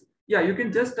name? Yeah, you can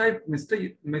just type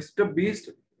Mr.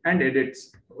 Beast and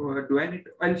edits. Do I need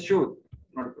to? I'll show.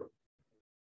 Not a problem.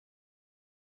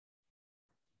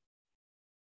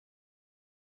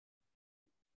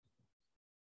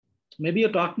 Maybe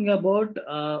you're talking about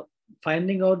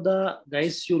finding out the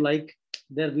guys you like,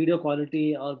 their video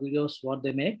quality or videos what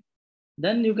they make.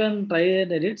 Then you can try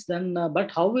and edits. Then, but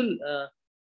how will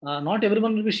not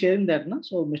everyone will be sharing that, no?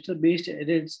 So Mr. Beast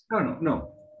edits.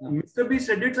 No. Mr. Beast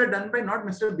edits are done by not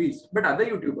Mr. Beast, but other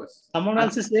YouTubers. Someone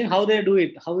else is saying how they do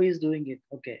it, how he is doing it.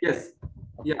 Okay. Yes.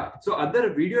 Okay. Yeah. So other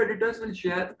video editors will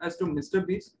share as to Mr.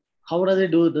 Beast. How does he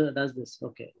does this?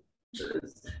 Okay.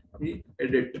 He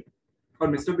edit or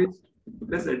Mr. Beast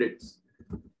plus edits.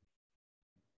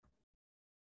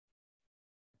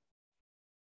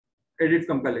 Edit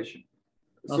compilation.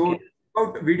 So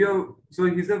out video. So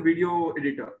he's a video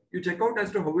editor. You check out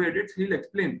as to how he edits. He'll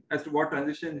explain as to what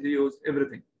transitions he uses,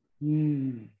 everything.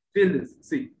 Feel this.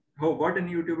 See what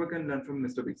any YouTuber can learn from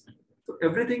Mr. Beast. So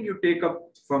everything you take up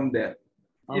from there.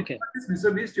 Okay. If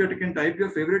Mr. Beast, you can type your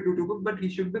favorite YouTuber, but he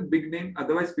should be big name.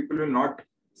 Otherwise, people will not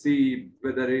see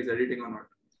whether he is editing or not.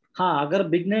 हाँ, अगर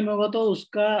big name होगा तो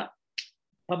उसका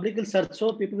public will search,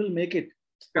 so people will make it.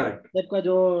 Correct. Type का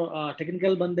जो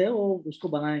technical बंदे हैं वो उसको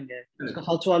बनाएंगे, उसका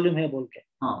फॉल्स वॉल्यूम है बोल के.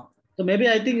 हाँ. So maybe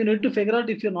I think you need to figure out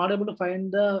if you're not able to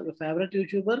find your favorite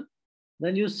YouTuber,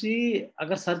 then you see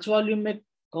अगर search volume में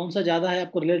कौन सा ज़्यादा है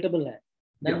आपको relatable है,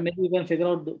 then maybe you can figure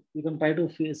out, you can try to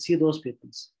see those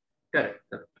people's.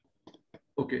 Correct.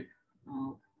 Okay.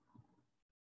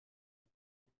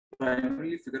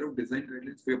 Primarily figure out design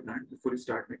guidelines for your brand before you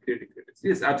start creating credits.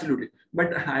 Yes, absolutely.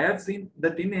 But I have seen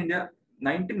that in India,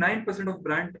 99% of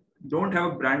brand don't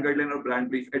have a brand guideline or brand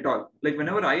brief at all. Like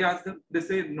whenever I ask them, they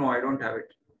say, no, I don't have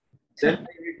it. Then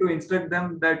I need to instruct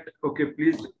them that, okay,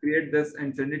 please create this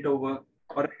and send it over.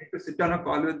 Or I need to sit on a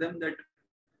call with them that,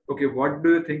 okay, what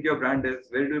do you think your brand is?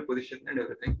 Where do you position and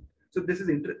everything? So this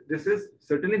is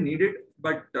certainly needed,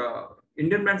 but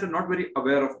Indian brands are not very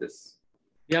aware of this.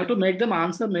 You have to make them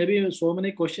answer maybe so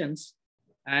many questions.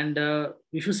 And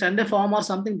if you send a form or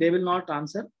something, they will not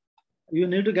answer. You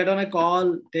need to get on a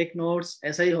call, take notes.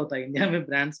 ऐसा ही होता है India में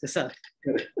brands के साथ.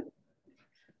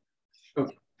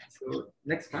 Okay. So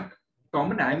next one,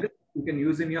 common angles you can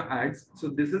use in your ads. So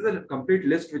this is a complete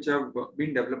list which I've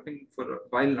been developing for a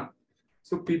while now.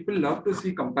 So people love to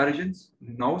see comparisons,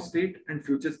 now state and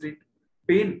future state,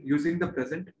 pain using the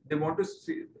present. They want to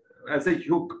see as a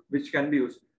hook which can be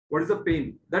used. What is the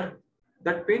pain? That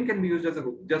That pain can be used as a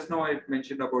hook. Just now I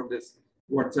mentioned about this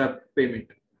WhatsApp payment.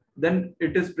 Then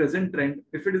it is present trend.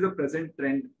 If it is a present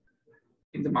trend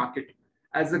in the market,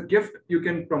 as a gift, you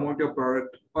can promote your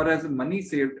product, or as money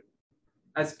saved,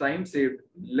 as time saved,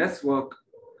 less work,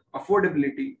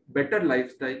 affordability, better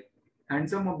lifestyle,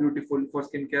 handsome or beautiful for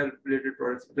skincare related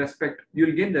products, respect.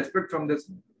 You'll gain respect from this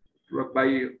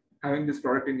by having this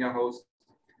product in your house.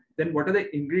 Then what are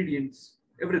the ingredients?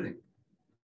 Everything.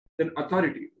 Then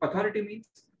authority. Authority means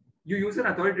you use an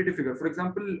authoritative figure. For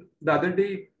example, the other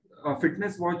day, a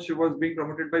fitness watch was being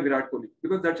promoted by Virat Kohli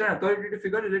because that's an authoritative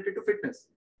figure related to fitness.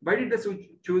 Why did they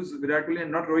choose Virat Kohli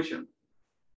and not Rohit Sharma?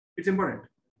 It's important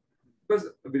because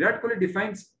Virat Kohli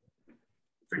defines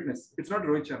fitness. It's not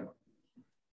Rohit Sharma.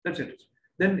 That's it.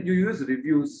 Then you use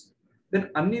reviews. Then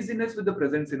uneasiness with the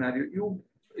present scenario. You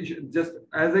just,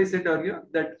 as I said earlier,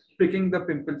 that picking the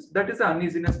pimples, that is the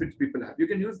uneasiness which people have. You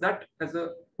can use that as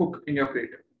a hook in your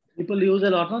creative. People use a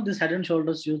lot, no? This head and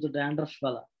shoulders use the dandruff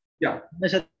wala. Yeah.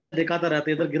 Yeah.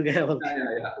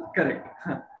 Correct.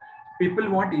 People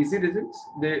want easy results.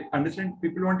 They understand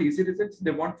people want easy results.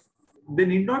 They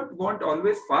need not want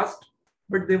always fast,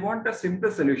 but they want a simple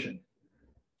solution.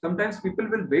 Sometimes people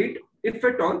will wait, if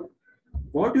at all.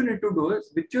 What you need to do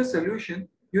is, with your solution,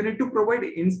 you need to provide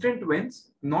instant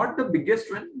wins, not the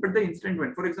biggest win, but the instant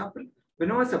win. For example,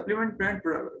 whenever a supplement brand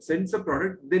sends a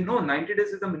product, they know 90 days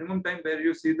is the minimum time where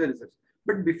you see the results.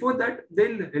 But before that,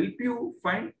 they'll help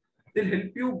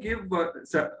you give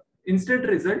instant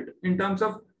result in terms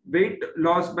of weight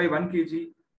loss by 1 kg,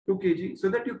 2 kg, so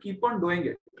that you keep on doing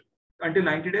it until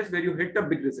 90 days where you hit a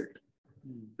big result.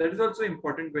 That is also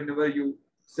important whenever you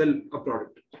sell a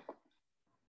product.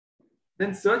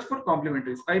 Then search for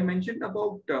complementaries. I mentioned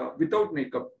about without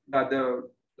makeup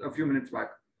a few minutes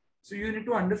back. So you need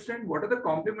to understand what are the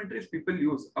complementaries people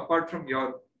use apart from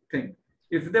your thing.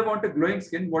 If they want a glowing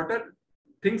skin, what are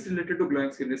things related to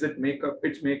glowing skin? Is it makeup?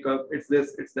 It's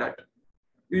this, it's that.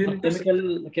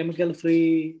 Chemical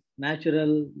free,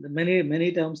 natural,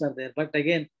 many terms are there. But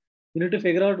again, you need to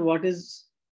figure out what is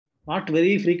not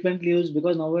very frequently used,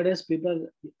 because nowadays people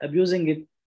are abusing it.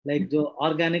 Like the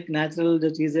organic, natural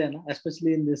cheese,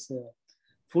 especially in this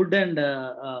food and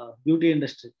beauty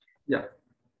industry. Yeah.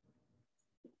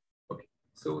 Okay.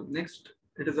 So next,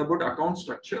 it is about account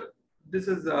structure. This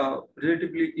is a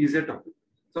relatively easier topic.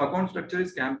 So account structure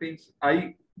is campaigns.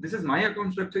 This is my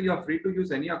account structure. You are free to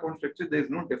use any account structure. There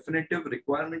is no definitive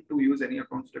requirement to use any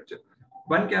account structure.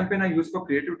 One campaign I use for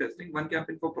creative testing, one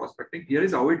campaign for prospecting. Here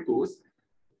is how it goes.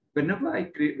 Whenever I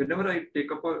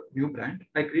take up a new brand,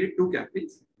 I create 2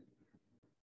 campaigns.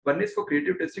 One is for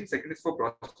creative testing, second is for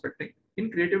prospecting.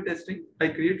 In creative testing, I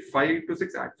create 5 to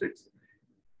 6 ad sets.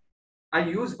 I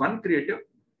use one creative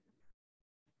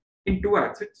in 2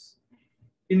 ad sets.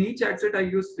 In each ad set, I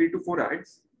use 3 to 4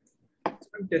 ads. So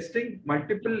I'm testing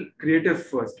multiple creatives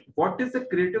first. What is the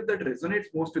creative that resonates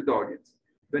most with the audience?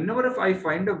 Whenever if I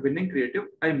find a winning creative,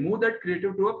 I move that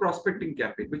creative to a prospecting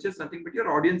campaign, which is nothing but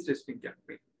your audience testing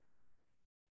campaign.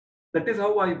 That is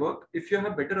how I work. If you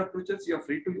have better approaches, you are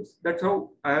free to use. That's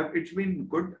how it's been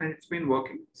good and it's been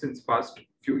working since past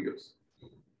few years.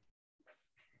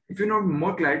 If you know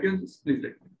more clarity on this, please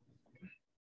let me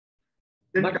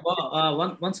know.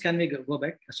 But once can we go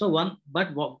back? So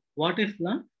what if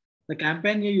the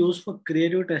campaign you use for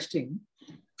creative testing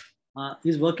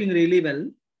is working really well,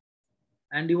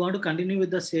 and you want to continue with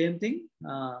the same thing?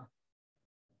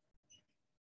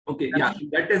 Okay, yeah,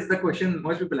 that is the question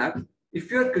most people have. If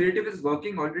your creative is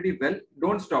working already well,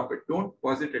 don't stop it. Don't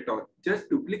pause it at all. Just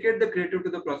duplicate the creative to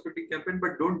the prospecting campaign,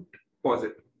 but don't pause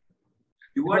it.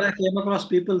 I came across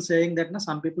people saying that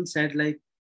some people said, like,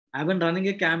 I've been running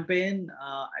a campaign,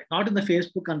 not in the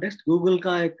Facebook context. Google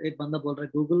का एक बंदा बोल रहा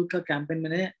है, Google का campaign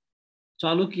मैंने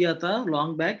चालू किया था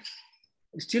long back.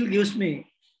 It still gives me,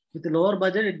 with a lower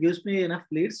budget, it gives me enough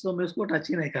leads, so मैं उसको touch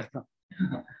ही नहीं करता.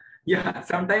 Yeah,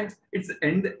 sometimes it's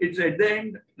at the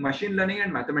end machine learning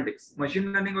and mathematics.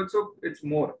 Machine learning also, it's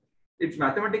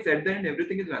mathematics at the end.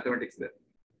 Everything is mathematics there.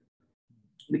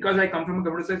 Because I come from a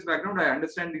computer science background, I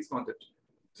understand these concepts.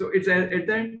 So it's at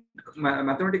the end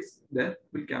mathematics there.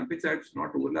 Will campaign sites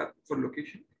not overlap for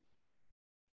location?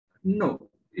 No.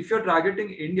 If you're targeting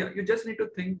India, you just need to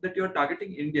think that you're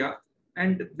targeting India,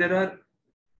 and there are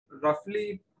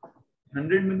roughly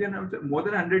 100 million, more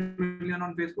than 100 million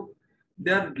on Facebook.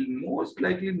 They are most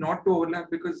likely not to overlap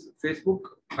because Facebook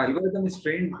algorithm is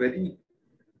trained very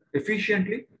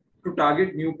efficiently to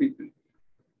target new people.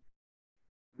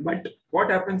 But what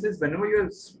happens is whenever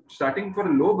you're starting for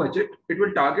a low budget, it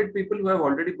will target people who have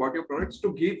already bought your products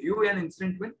to give you an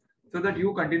instant win so that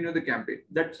you continue the campaign.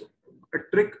 That's a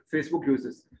trick Facebook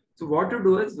uses. So what you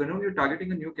do is whenever you're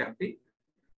targeting a new campaign,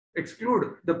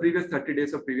 exclude the previous 30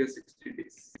 days or previous 60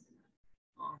 days.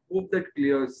 Hope that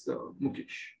clears,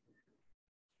 Mukesh.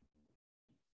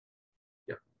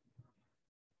 Yeah.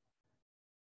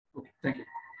 Okay, thank you.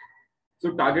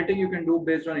 So targeting you can do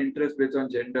based on interest, based on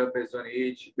gender, based on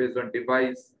age, based on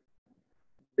device,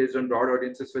 based on broad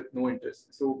audiences with no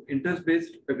interest. So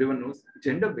interest-based, everyone knows.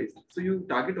 Gender-based, so you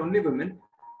target only women,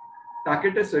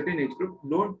 target a certain age group,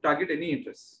 don't target any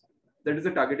interests. That is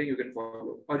the targeting you can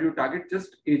follow. Or you target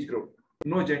just age group,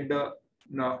 no gender,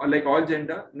 no, like all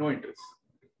gender, no interest.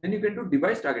 Then you can do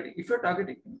device targeting. If you're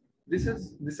targeting, this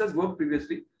has worked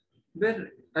previously, where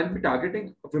I'll be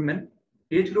targeting women,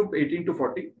 age group 18 to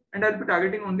 40, and I'll be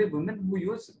targeting only women who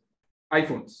use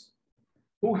iPhones,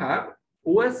 who have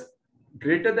OS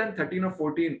greater than 13 or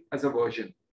 14 as a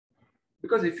version.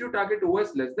 Because if you target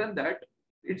OS less than that,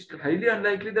 it's highly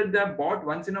unlikely that they have bought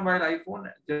once in a while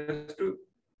iPhone just to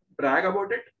brag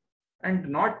about it, and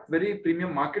not very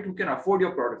premium market who can afford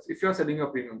your products if you're selling a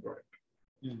premium product.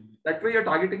 That way you're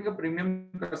targeting a premium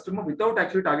customer without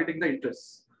actually targeting the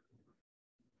interests.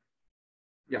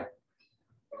 Yeah.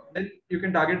 Then you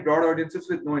can target broad audiences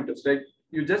with no interest. Like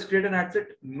you just create an ad set,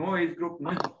 no age group,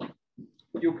 no,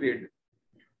 you create it.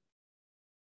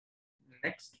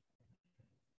 Next.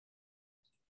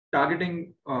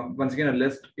 Targeting, once again, a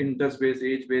list, interest-based,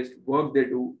 age-based, work they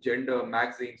do, gender,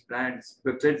 magazines, brands,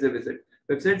 websites they visit.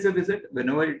 Websites they visit,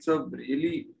 whenever it's a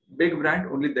really big brand,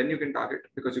 only then you can target,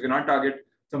 because you cannot target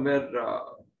somewhere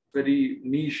very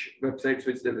niche websites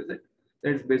which they visit.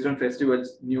 Then it's based on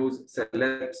festivals, news,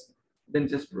 celebs, then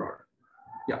just broad.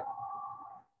 Yeah.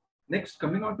 Next,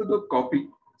 coming on to the copy.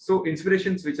 So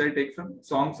inspirations which I take from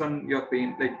songs on your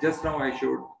pain, like just now I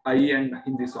showed I and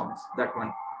Hindi songs, that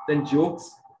one. Then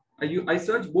jokes. I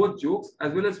search both jokes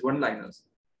as well as one-liners,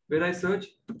 where I search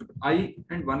I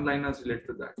and one-liners related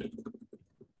to that.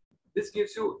 This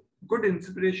gives you good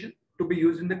inspiration to be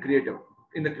used in the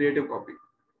creative copy.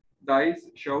 The eyes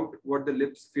shout what the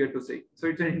lips fear to say. So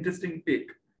it's an interesting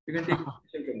take. You can take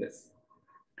inspiration from this.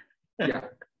 Yeah.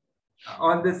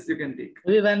 All this you can take.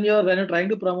 When you're trying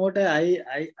to promote a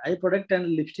eye product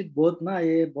and lipstick both, na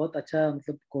ye bahut acha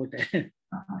matlab quote hai.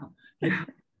 Yeah.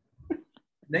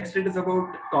 Next, it is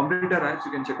about competitor ads.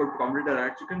 You can check out competitor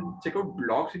ads. You can check out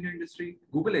blogs in your industry.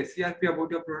 Google SERP about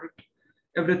your product.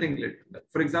 Everything related.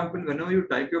 For example, whenever you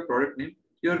type your product name,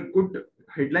 your good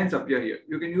headlines appear here.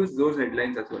 You can use those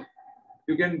headlines as well.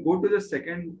 You can go to the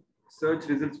second search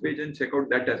results page and check out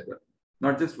that as well.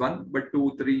 Not just one, but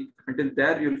 2, 3. Until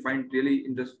there, you'll find really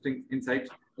interesting insights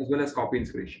as well as copy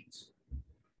inspirations.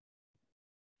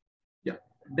 Yeah.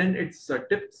 Then it's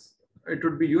tips. It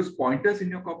would be use pointers in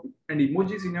your copy and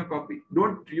emojis in your copy.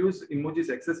 Don't use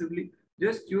emojis excessively.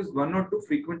 Just use 1 or 2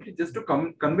 frequently just to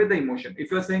convey the emotion.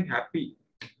 If you're saying happy,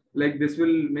 like this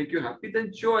will make you happy,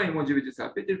 then show an emoji which is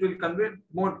happy. It will convey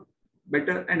more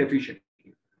better and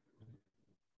efficiently.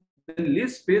 Then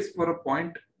leave space for a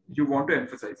point you want to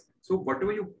emphasize. So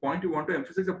whatever point you want to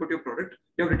emphasize about your product,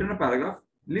 you have written a paragraph,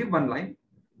 leave one line,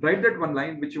 write that one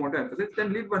line which you want to emphasize,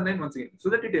 then leave one line once again, so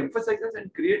that it emphasizes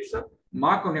and creates a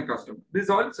mark on your customer. This is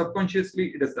all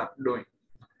subconsciously it is doing.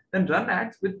 Then run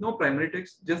ads with no primary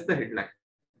text, just the headline.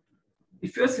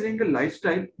 If you're selling a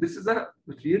lifestyle, this is a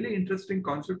really interesting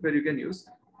concept where you can use,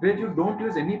 where you don't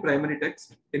use any primary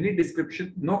text, any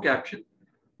description, no caption,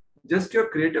 just your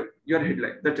creative, your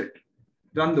headline. That's it.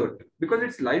 Run that. Because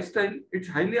it's lifestyle, it's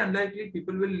highly unlikely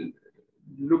people will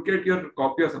look at your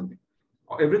copy or something.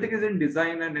 Everything is in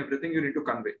design and everything you need to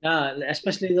convey. Yeah,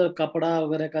 especially the kapda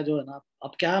वगैरह का जो है ना,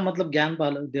 अब क्या मतलब ज्ञान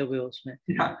दोगे उसमें?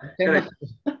 Yeah, correct.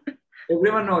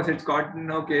 Everyone knows it's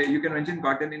cotton. Okay, you can mention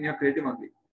cotton in your creative only.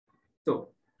 So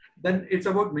then it's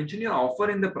about mentioning your offer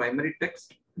in the primary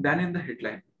text than in the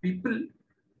headline. People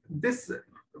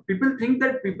think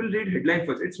that people read headline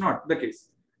first. It's not the case.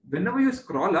 Whenever you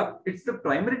scroll up, it's the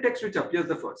primary text which appears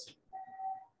the first.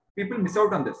 People miss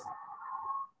out on this.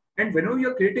 And whenever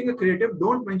you're creating a creative,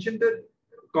 don't mention the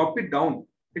copy down.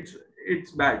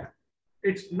 It's bad.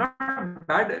 It's not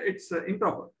bad. It's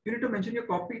improper. You need to mention your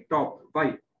copy top.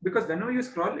 Why? Because whenever you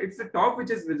scroll, it's the top which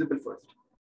is visible first,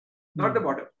 not the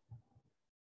bottom.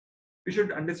 You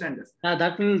should understand this.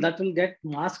 That will get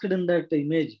masked in that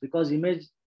image, because image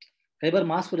कई बार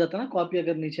mask हो जाता है ना, copy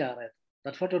अगर नीचे आ रहा है.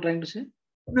 That's what you're trying to say?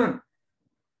 No.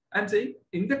 I'm saying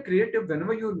in the creative,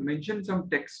 whenever you mention some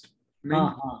text,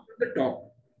 mention the top.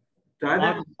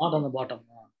 Not on the bottom.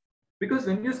 Because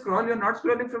when you scroll, you're not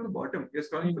scrolling from the bottom. You're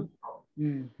scrolling from the top.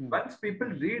 Once people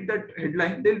read that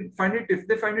headline, they'll find it. If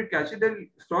they find it catchy, they'll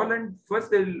scroll and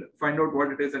first they'll find out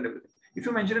what it is and everything. If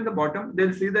you mention in the bottom,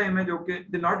 they'll see the image. Okay,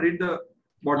 they'll not read the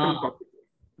bottom copy.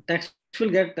 Text will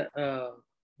get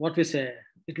what we say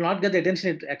it will not get the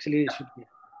attention it actually should be.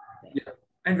 Yeah.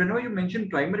 And whenever you mention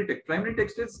primary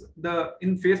text is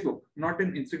in Facebook, not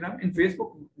in Instagram. In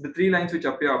Facebook, the 3 lines which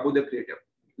appear above the creative,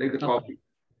 like the copy.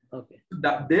 Okay.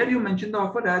 There you mention the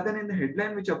offer rather than in the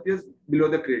headline which appears below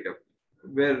the creative,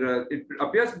 where it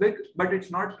appears big, but it's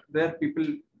not where people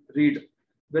read.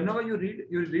 Whenever you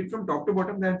read from top to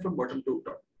bottom, then from bottom to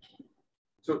top.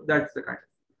 So that's the kind.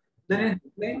 Then in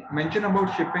headline, mention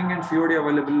about shipping and COD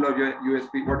available or your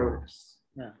USP, whatever it is.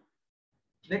 Yeah.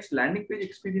 Next, landing page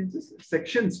experiences.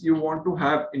 Sections you want to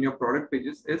have in your product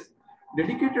pages is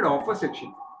dedicated offer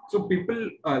section. So people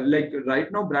like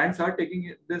right now brands are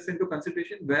taking this into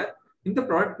consideration, where in the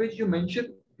product page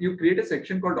you create a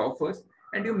section called offers,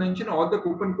 and you mention all the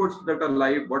coupon codes that are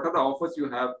live, what are the offers you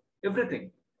have,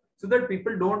 everything. So that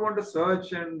people don't want to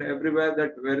search and everywhere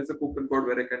that where is a coupon code,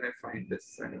 where can I find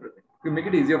this and everything. You make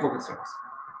it easier for customers.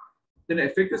 Then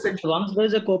FAQ section. Once there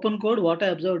is a coupon code, what I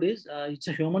observed is it's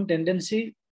a human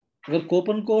tendency. अगर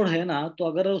coupon code है ना, तो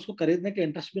अगर उसको खरीदने के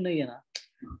interest भी नहीं है ना,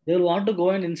 they will want to go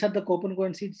and insert the coupon code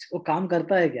and see वो काम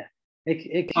करता है क्या.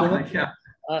 एक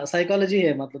human psychology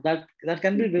है, मतलब that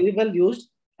can be very well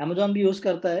used. Amazon भी use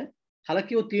करता है.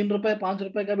 हालांकि वो ₹3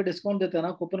 ₹5 का भी डिस्काउंट देते हैं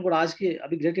ना, कूपन कोड आज की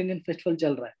अभी ग्रेट इंडियन फेस्टिवल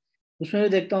चल रहा है, उसमें भी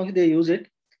देखता हूँ कि दे use it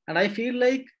and I feel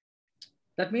like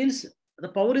that means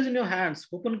the power is in your hands.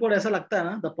 Coupon code ऐसा लगता है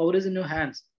ना, the power is in your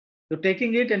hands. You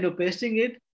taking it and you pasting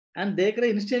it and देख रहे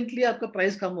इंस्टेंटली आपका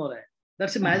price कम हो रहा है.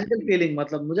 That's a magical feeling.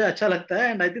 मतलब मुझे अच्छा लगता है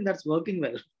and I think that's working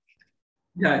well.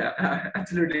 Yeah,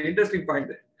 absolutely interesting point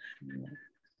there.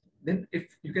 Then if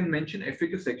you can mention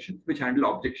FAQ sections which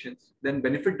handle objections, then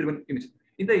benefit driven images.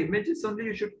 In the images only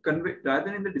you should convey rather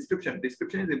than in the description.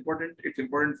 Description is important. It's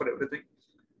important for everything,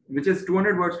 which is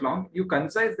 200 words long. You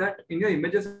concise that in your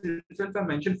images itself and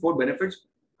mention 4 benefits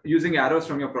using arrows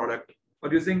from your product,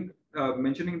 or using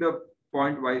mentioning the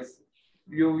point wise.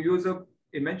 You use a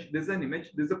image. This is an image.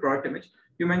 This is a product image.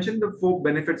 You mention the 4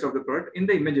 benefits of the product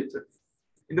in the image itself,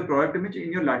 in the product image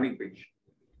in your landing page.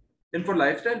 Then for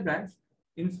lifestyle brands,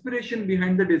 inspiration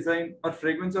behind the design or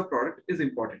fragrance of product is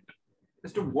important.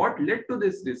 As to what led to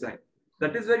this design,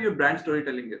 that is where your brand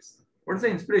storytelling is. What is the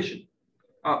inspiration?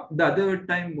 The other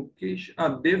time, Mukesh,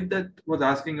 Dev that was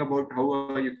asking about how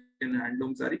you can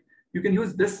handloom sari. You can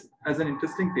use this as an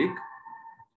interesting take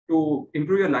to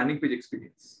improve your landing page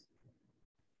experience.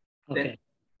 Okay.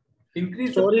 Then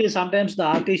increase story. Sometimes the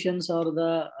artisans or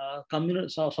the community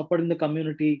supporting the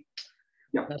community.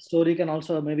 Yeah. The story can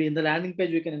also maybe in the landing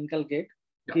page we can inculcate.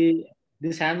 Yeah.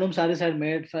 These handloom sarees are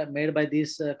made by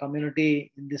this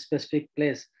community in this specific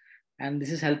place, and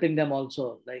this is helping them also,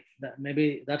 like maybe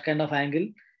that kind of angle,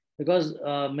 because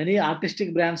many artistic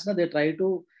brands they try to.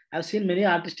 I've seen many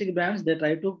artistic brands, they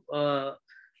try to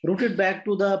root it back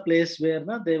to the place where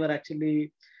they were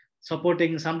actually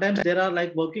supporting. Sometimes they are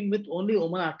like working with only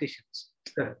women artisans,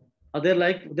 or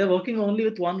they're working only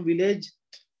with one village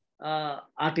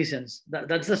artisans.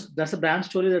 That's the brand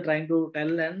story they're trying to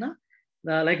tell. And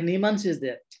like Niemann's is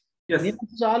there. Yes.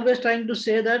 Niemann's is always trying to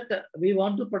say that we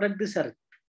want to protect this earth.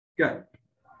 Yeah.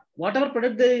 Whatever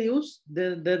product they use,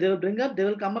 they will bring up. They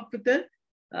will come up with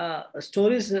a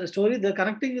story. They're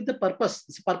connecting with the purpose.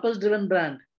 It's a purpose-driven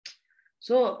brand.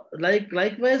 So,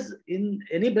 likewise, in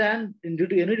any brand, any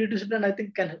D2C brand, I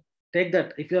think can take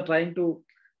that if you are trying to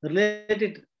relate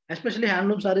it, especially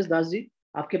handloom sarees. Dasji,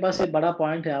 आपके पास एक बड़ा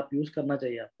point है, आप use करना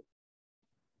चाहिए आपको.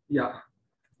 Yeah.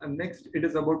 And next, it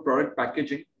is about product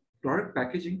packaging. Product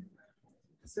packaging.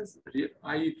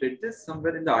 I read this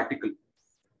somewhere in the article.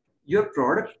 Your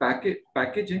product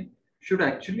packaging should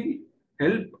actually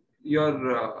help your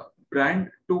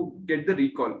brand to get the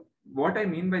recall. What I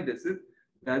mean by this is,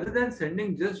 rather than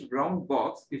sending just brown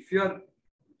box, if you are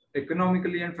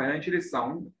economically and financially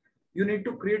sound, you need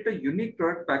to create a unique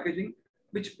product packaging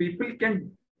which people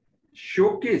can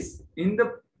showcase in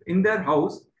their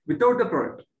house without the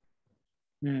product.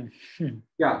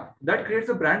 Yeah, that creates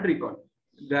a brand recall.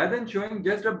 Rather than showing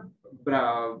just a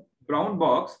brown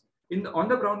box, on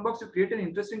the brown box you create an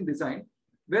interesting design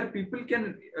where people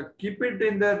can keep it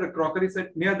in their crockery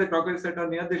set, near the crockery set, or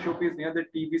near the showpiece, near the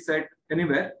TV set,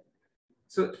 anywhere.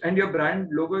 So, and your brand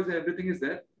logos, everything is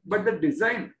there, but the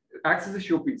design acts as a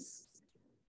showpiece.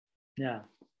 Yeah,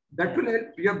 that will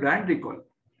help your brand recall.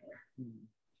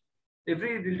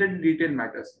 Every little detail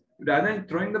matters. Rather than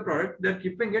throwing the product, they're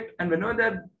keeping it, and whenever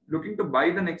they're looking to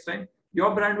buy the next time,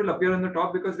 your brand will appear on the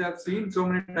top because they have seen so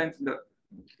many times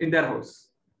in their house.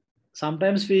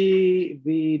 Sometimes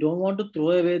we don't want to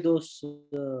throw away those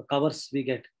covers we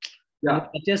get. Yeah. When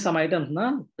you purchase some items,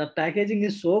 the packaging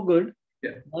is so good.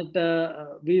 Yeah.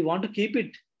 But we want to keep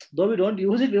it. Though we don't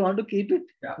use it, we want to keep it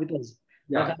yeah. with us.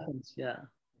 Yeah. That happens. Yeah.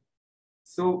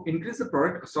 So increase the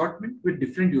product assortment with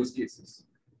different use cases.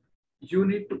 You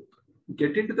need to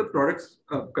get into the products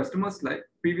customers like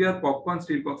PVR, popcorn,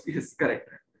 steel box. Yes, correct.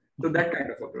 So that kind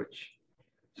of approach.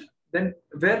 Then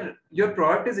where your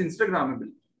product is Instagrammable.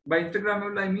 By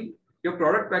Instagrammable, I mean your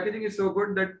product packaging is so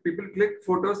good that people click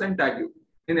photos and tag you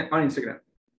on Instagram.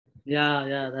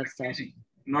 Yeah, that's awesome.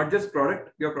 Not just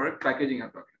product, your product packaging.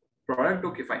 Product,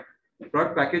 okay, fine.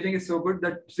 Product packaging is so good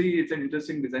that see it's an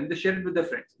interesting design. They share it with their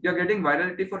friends. You're getting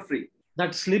virality for free.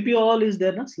 That Sleepy All is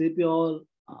there, na? Sleepy All.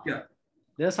 Yeah.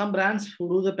 There are some brands who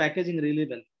do the packaging really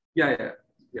well. Yeah.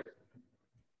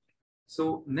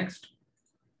 So next,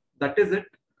 that is it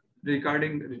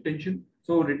regarding retention.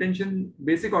 So retention,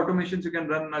 basic automations you can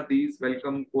run are these: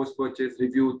 welcome, post-purchase,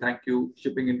 review, thank you,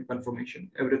 shipping into confirmation,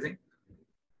 everything.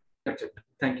 That's it.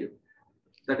 Thank you.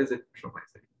 That is it from my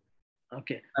side.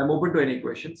 Okay. I'm open to any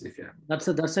questions if you have.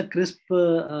 That's a crisp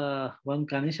one,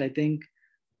 Kanish. I think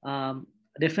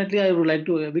definitely I would like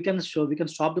to. We can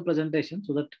stop the presentation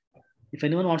so that if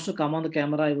anyone wants to come on the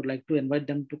camera, I would like to invite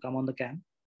them to come on the cam.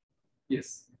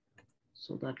 Yes.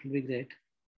 So that will be great.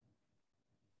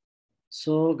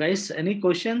 So guys, any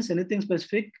questions, anything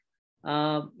specific,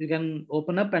 you can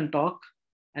open up and talk.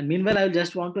 And meanwhile, I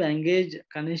just want to engage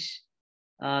Kanish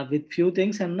with few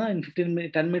things, and in 10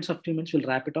 minutes or 15 minutes, we'll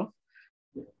wrap it off.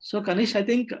 So Kanish, I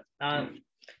think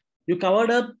you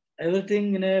covered up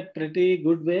everything in a pretty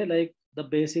good way, like the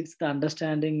basics, the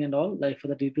understanding and all, like for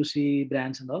the D2C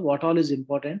brands and all, what all is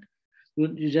important.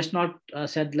 You just not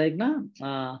said like,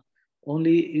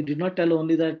 only, you did not tell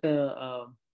only that,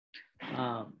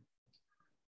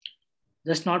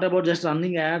 just not about just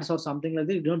running ads or something like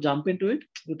that. You don't jump into it.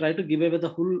 You try to give away the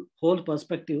whole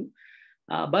perspective.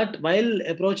 But while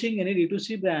approaching any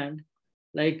D2C brand,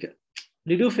 like,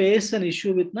 did you face an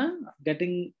issue with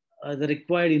getting the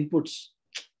required inputs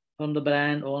from the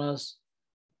brand owners?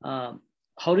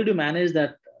 How did you manage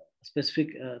that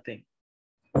specific thing?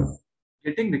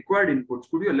 Getting required inputs.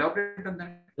 Could you elaborate on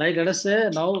that? Like, let us say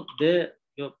now your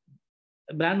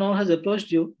brand owner has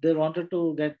approached you. They wanted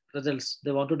to get results.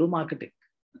 They want to do marketing.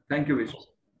 Thank you, Vishnu.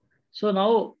 So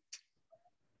now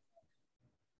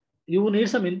you need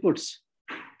some inputs.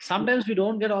 Sometimes we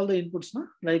don't get all the inputs, no?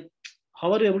 Like,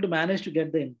 how are you able to manage to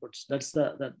get the inputs? That's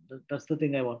the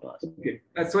thing I want to ask. Okay.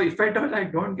 So if I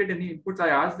don't get any inputs, I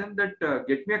ask them that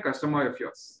get me a customer of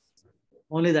yours.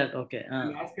 Only that, okay.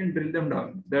 I'll ask and drill them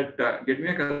down that get me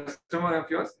a customer of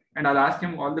yours, and I'll ask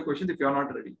him all the questions if you're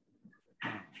not ready.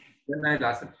 Then I'll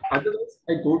ask them. Otherwise,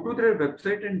 I go to their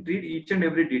website and read each and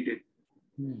every detail.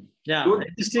 Yeah, the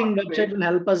existing website will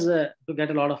help us to get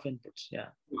a lot of inputs.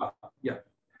 Yeah.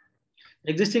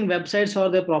 Existing websites or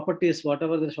their properties,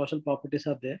 whatever the social properties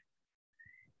are there.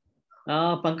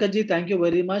 Pankaj ji, thank you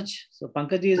very much. So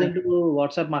Pankaj ji is into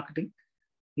WhatsApp marketing.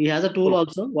 He has a tool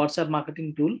also, WhatsApp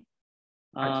marketing tool.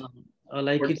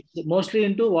 Like it's mostly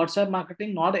into WhatsApp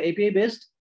marketing, not API based.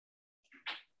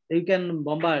 You can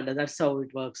bombard. That's how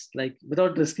it works. Like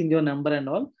without risking your number and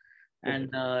all. And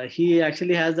he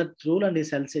actually has that tool and he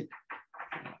sells it.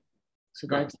 So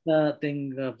that's the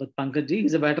thing with Pankaj ji.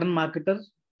 He's a veteran marketer.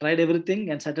 Tried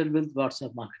everything and settled with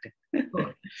WhatsApp marketing.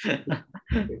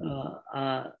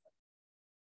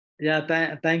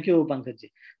 Thank you, Pankaj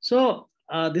ji. So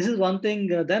this is one thing.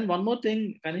 Then one more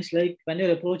thing, Kanish, like when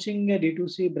you're approaching a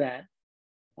D2C brand,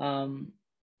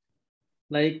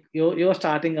 like you're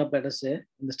starting up, let us say,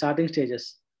 in the starting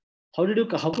stages. How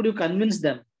could you convince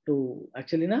them to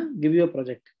actually give you a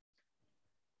project?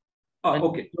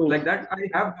 Okay, like that I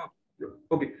have.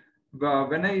 Okay,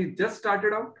 when I just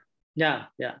started out. Yeah.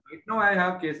 Right now I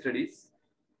have case studies.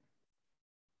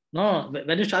 No,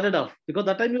 when you started off, because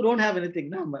that time you don't have anything.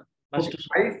 No? Okay.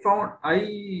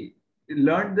 I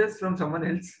learned this from someone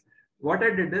else. What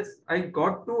I did is I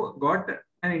got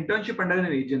an internship under an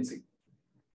agency.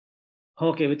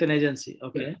 Okay, with an agency.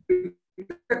 Okay.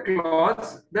 The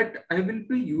clause that I will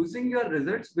be using your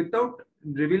results without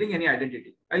revealing any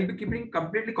identity. I'll be keeping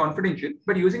completely confidential,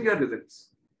 but using your results.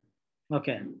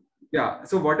 Okay. Yeah.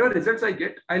 So whatever results I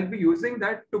get, I'll be using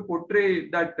that to portray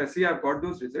that, see, I've got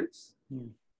those results.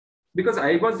 Because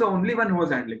I was the only one who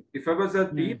was handling. If I was a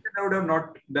thief, then I would have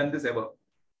not done this ever.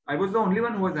 I was the only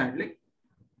one who was handling.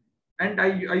 And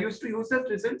I used to use those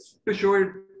results to show it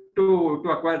to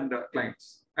acquire the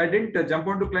clients. I didn't jump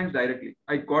onto clients directly.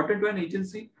 I got into an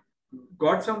agency,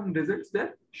 got some results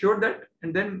there, showed that,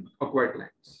 and then acquired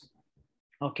clients.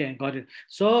 Okay, got it.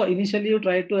 So initially you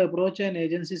tried to approach an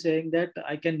agency saying that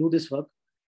I can do this work,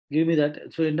 give me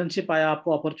that. So internship आया,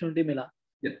 आपको opportunity मिला.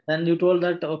 Yeah. Then you told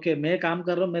that okay, मैं काम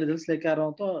कर रहा हूँ, मैं results लेके आ रहा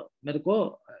हूँ, तो मेरे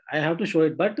को I have to show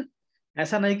it, but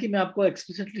ऐसा नहीं कि मैं आपको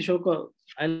explicitly show को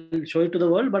I'll show it to the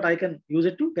world, but I can use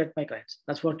it to get my clients.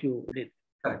 That's what you did.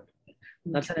 Correct.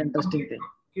 That's an interesting thing.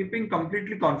 Keeping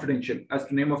completely confidential as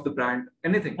to name of the brand,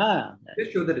 anything. Ah,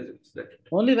 Just show the results. That's it.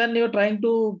 only when you're trying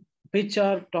to pitch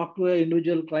or talk to an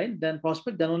individual client, then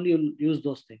prospect, then only you'll use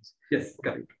those things. Yes,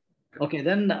 correct. Okay,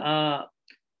 then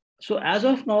so as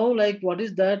of now, like what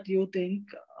is that you think,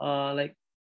 like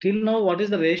till now, what is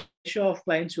the ratio of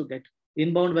clients you get,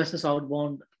 inbound versus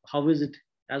outbound? How is it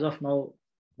as of now,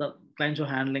 the clients you're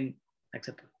handling,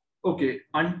 etc.? Okay,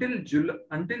 until June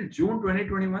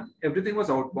 2021, everything was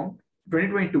outbound.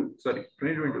 2022, sorry,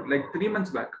 2022, like 3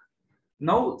 months back.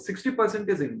 Now 60%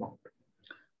 is inbound.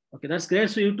 Okay, that's great.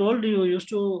 So you told you used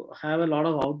to have a lot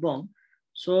of outbound.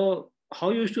 So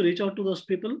how you used to reach out to those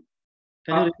people?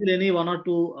 Can you reveal any one or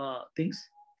two things?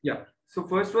 Yeah. So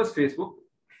first was Facebook.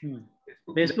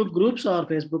 Facebook groups or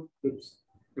Facebook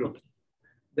groups.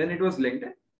 Then it was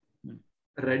LinkedIn,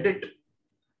 Reddit.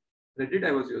 Reddit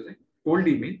I was using. Cold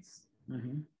emails.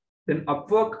 Then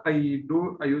Upwork, I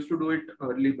used to do it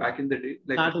early back in the day.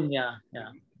 Like starting, yeah.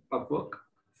 Upwork,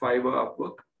 Fiverr,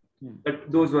 Upwork.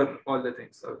 But those were all the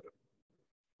things.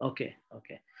 Okay.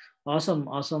 Awesome,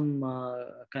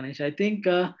 Kanish. I think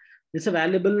it's a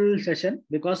valuable session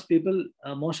because people,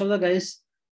 most of the guys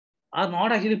are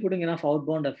not actually putting enough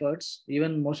outbound efforts.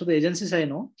 Even most of the agencies I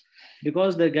know,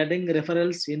 because they're getting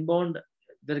referrals inbound,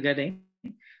 they're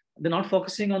not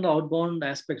focusing on the outbound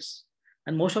aspects.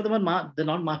 And most of them they're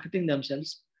not marketing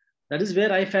themselves. That is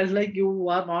where I felt like you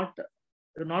are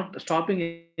not stopping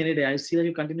any day. I see that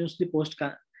you continuously post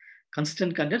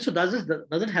consistent content. So does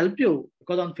it help you?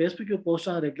 Because on Facebook you post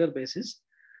on a regular basis.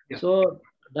 Yeah. So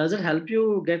does it help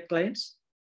you get clients?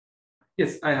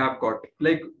 Yes, I have got.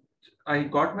 Like I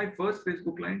got my first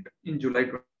Facebook client in July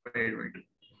 2022.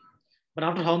 But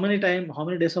after how many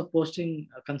days of posting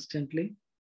constantly?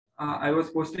 I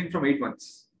was posting from 8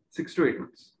 months, 6 to 8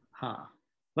 months.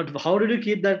 But how did you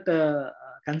keep that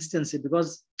consistency?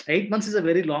 Because 8 months is a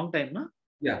very long time, no?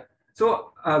 Yeah.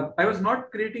 So I was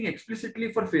not creating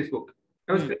explicitly for Facebook.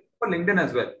 I was creating for LinkedIn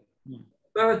as well.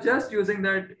 So I was just using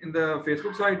that in the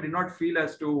Facebook. So I did not feel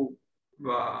as to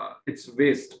it's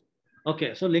waste.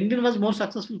 Okay. So LinkedIn was more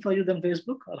successful for you than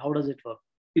Facebook, or how does it work?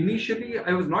 Initially,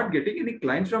 I was not getting any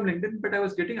clients from LinkedIn, but I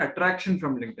was getting attraction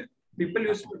from LinkedIn. People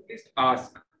used to at least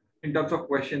ask in terms of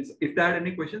questions. If they had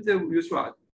any questions, they used to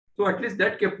ask. So at least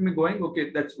that kept me going. Okay,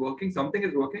 that's working. Something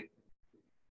is working.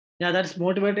 Yeah, that's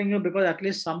motivating you because at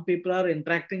least some people are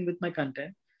interacting with my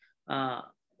content.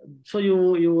 So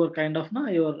you were kind of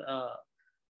that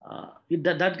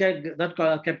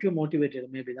kept you motivated.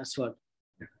 Maybe that's what.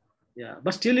 Yeah,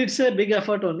 but still it's a big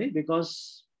effort only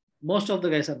because most of the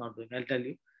guys are not doing. I'll tell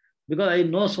you, because I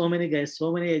know so many guys,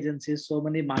 so many agencies, so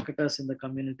many marketers in the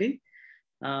community.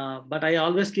 But I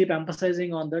always keep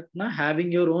emphasizing on that.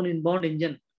 Having your own inbound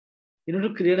engine. You know,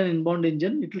 to create an inbound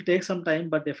engine, it will take some time,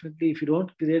 but definitely if you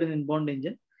don't create an inbound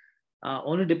engine,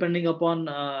 only depending upon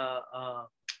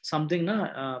something,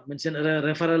 mention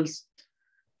referrals,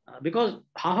 because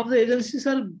half of the agencies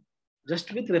are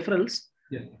just with referrals.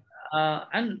 Yeah.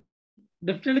 And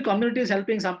definitely community is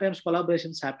helping. Sometimes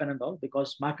collaborations happen and all,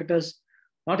 because marketers,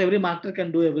 not every marketer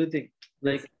can do everything.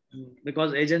 Like,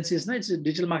 because agencies, it's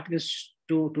digital marketing is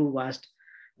too vast.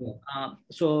 Yeah.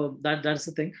 So that's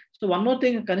the thing. So one more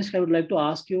thing, Kanish, I would like to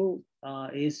ask you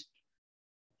is,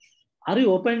 are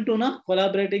you open to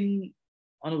collaborating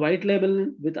on white label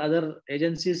with other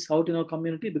agencies out in our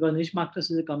community? Because niche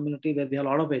marketers is a community where we have a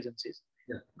lot of agencies.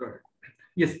 Yeah, got it.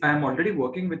 Yes, I am already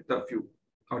working with a few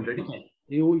already. Okay.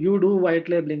 You do white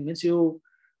labeling, means you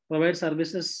provide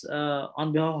services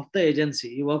on behalf of the agency.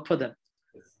 You work for them.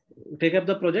 Yes. You take up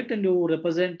the project and you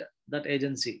represent that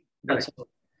agency. That's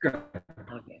okay.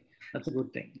 That's a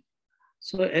good thing.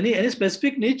 So any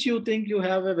specific niche you think you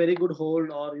have a very good hold,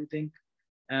 or you think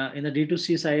in the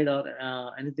D2C side, or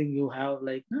anything you have,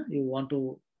 like you want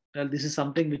to tell this is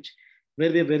something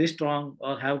where we are very strong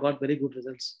or have got very good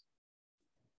results?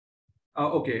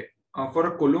 Okay. For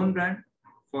a cologne brand,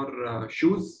 for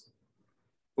shoes,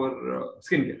 for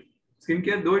skincare.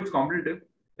 Skincare, though it's competitive,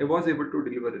 I was able to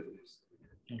deliver results.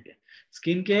 Okay.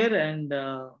 Skincare and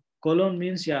cologne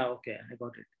means, yeah, okay, I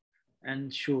got it.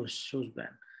 And shoes brand.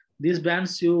 These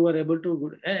brands you were able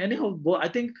to, anyhow, I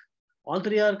think all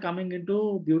three are coming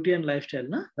into beauty and lifestyle,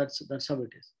 no? That's how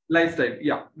it is. Lifestyle,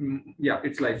 yeah. Yeah,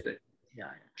 it's lifestyle. Yeah.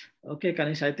 Okay,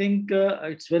 Kanish, I think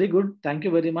it's very good. Thank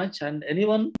you very much. And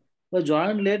anyone who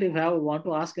joined late, if you want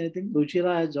to ask anything,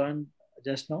 Ruchira has joined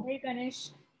just now. Hey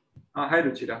Kanish. Hi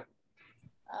Ruchira.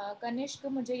 Kanishka को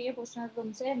मुझे ये पूछना था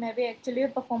तुमसे, मैं भी actually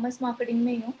performance marketing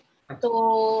में ही हूँ, तो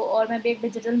और मैं भी एक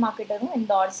डिजिटल मार्केटर हूँ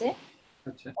इंदौर से,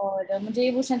 अच्छा, और मुझे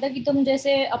ये पूछना था कि तुम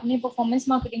जैसे अपनी परफॉर्मेंस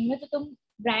मार्केटिंग में तो तुम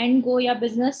ब्रांड को या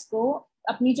बिजनेस को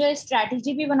अपनी जो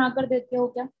स्ट्रैटेजी भी बनाकर देते हो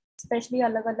क्या, स्पेशली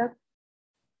अलग अलग?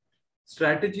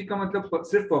 स्ट्रैटेजी का मतलब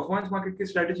सिर्फ परफॉर्मेंस मार्केट की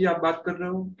स्ट्रैटेजी आप बात कर रहे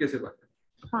हो, कैसे बात?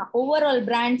 हाँ, overall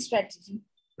brand strategy.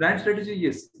 Brand strategy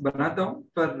yes बनाता हूँ,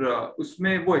 पर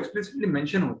उसमें वो एक्सप्लिसिटली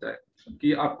मेंशन होता है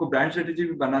कि आपको ब्रांड स्ट्रेटेजी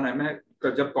भी बनाना है। मैं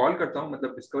जब कॉल करता हूँ,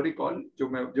 मतलब डिस्कवरी कॉल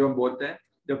जो हम बोलते हैं,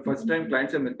 जब फर्स्ट टाइम क्लाइंट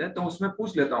से मिलते हैं, तो उसमें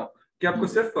पूछ लेता हूँ कि आपको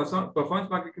सिर्फ परफॉर्मेंस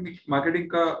मार्केटिंग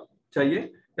का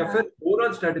चाहिए या फिर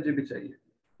ओवरऑल स्ट्रेटेजी भी चाहिए।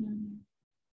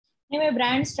 नहीं, मैं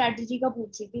ब्रांड स्ट्रैटेजी का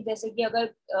पूछ रही थी, जैसे कि अगर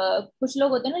कुछ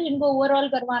लोग होते हैं ना जिनको ओवरऑल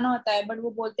करवाना होता है, बट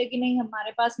वो बोलते हैं कि नहीं,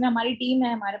 हमारे पास में हमारी टीम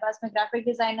है, हमारे पास में ग्राफिक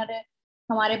डिजाइनर है,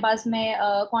 हमारे पास में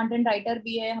कंटेंट राइटर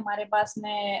भी है, हमारे पास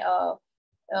में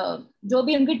जो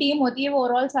भी उनकी टीम होती है वो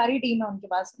ओवरऑल सारी टीम है उनके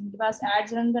पास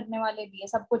एड्स रन करने वाले भी है,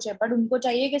 सब कुछ है, बट उनको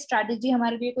चाहिए कि स्ट्रैटेजी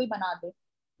हमारे लिए कोई बना दे।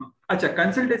 अच्छा,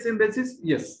 कंसल्टेशन बेसिस,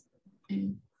 यस।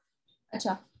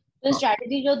 अच्छा, तो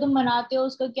स्ट्रैटेजी जो तुम बनाते हो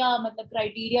उसका क्या मतलब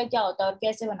क्राइटेरिया क्या होता है और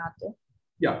कैसे बनाते हो?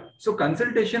 या सो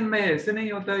कंसल्टेशन में ऐसे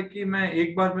नहीं होता है कि मैं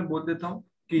एक बार में बोल देता हूँ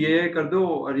कि ये कर दो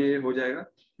और ये हो जाएगा,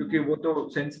 क्योंकि वो तो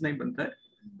सेंस नहीं बनता है।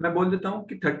 मैं बोल देता हूँ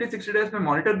कि 30-60 डेज में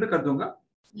मॉनिटर भी कर दूंगा,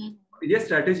 ये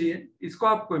स्ट्रैटेजी है, इसको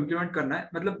आपको इम्प्लीमेंट करना है।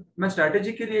 मतलब मैं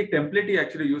स्ट्रैटेजी के लिए एक टेम्पलेट ही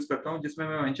एक्चुअली यूज करता हूँ, जिसमें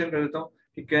मैं मेंशन कर देता हूँ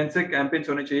कि कैसे कैंपेन्स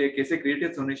होने चाहिए, कैसे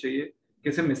क्रिएटिव्स होने चाहिए,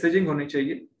 कैसे मैसेजिंग होनी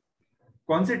चाहिए,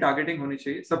 कौन सी टारगेटिंग होनी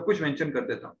चाहिए, सब कुछ मेंशन कर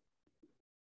देता हूँ।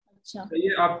 अच्छा।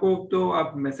 चाहिए आपको तो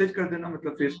आप मैसेज कर देना,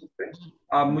 मतलब फेसबुक पे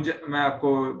आप मुझे, मैं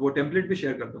आपको वो टेम्पलेट भी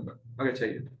शेयर कर दूंगा अगर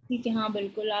चाहिए तो। ठीक है, हाँ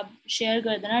बिल्कुल, आप शेयर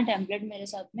कर देना टेम्पलेट मेरे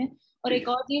साथ में। और ठीक एक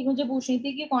है। और चीज मुझे पूछनी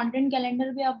थी कि कंटेंट कैलेंडर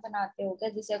भी आप बनाते हो क्या?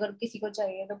 जैसे अगर किसी को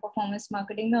चाहिए तो परफॉर्मेंस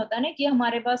मार्केटिंग में होता है ना कि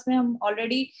हमारे पास में हम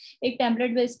ऑलरेडी एक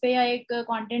टेम्पलेट बेस पे या एक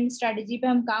कंटेंट स्ट्रेटेजी पे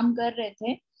हम काम कर रहे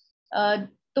थे,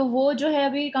 तो वो जो है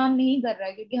अभी काम नहीं कर रहा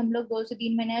है, क्योंकि हम लोग 2 से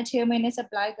 3 महीने या 6 महीने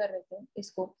सप्लाई कर रहे थे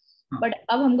इसको, हाँ, बट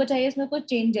अब हमको चाहिए इसमें कुछ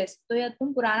चेंजेस। तो या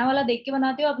तुम पुराना वाला देख के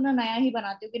बनाते हो, अपना नया ही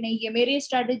बनाते हो कि नहीं ये मेरी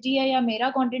स्ट्रेटेजी है या मेरा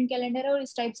कंटेंट कैलेंडर है और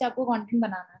इस टाइप से आपको कंटेंट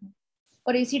बनाना है,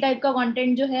 और इसी टाइप का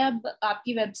कंटेंट जो है अब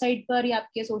आपकी वेबसाइट पर या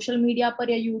आपके सोशल मीडिया पर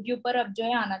या यूट्यूब पर अब जो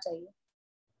है आना चाहिए?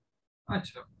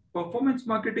 अच्छा, परफॉर्मेंस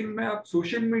मार्केटिंग में आप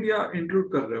सोशल मीडिया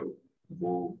इंक्लूड कर रहे हो,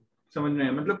 वो समझ में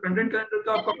है। मतलब कंटेंट कैलेंडर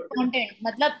तो आपका कंटेंट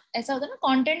मतलब ऐसा होता है ना,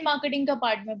 कंटेंट मार्केटिंग का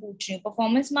पार्ट में पूछ रही हूँ।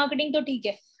 परफॉर्मेंस मार्केटिंग तो ठीक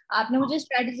है, आपने मुझे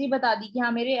स्ट्रेटजी बता दी कि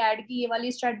हाँ मेरे ऐड की ये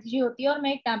वाली स्ट्रेटजी होती है और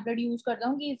मैं एक टेम्पलेट यूज करता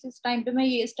हूँ कि इस टाइम पे मैं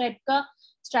ये इस टाइप का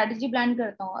स्ट्रेटजी प्लान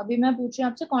करता हूँ। अभी मैं पूछ रही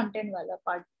हूँ आपसे कंटेंट वाला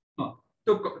पार्ट। हाँ,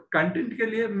 तो कंटेंट के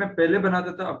लिए मैं पहले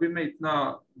बनाता था, अभी मैं इतना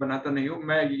बनाता नहीं हूँ।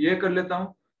 मैं ये कर लेता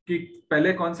हूँ कि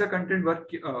पहले कौन सा कंटेंट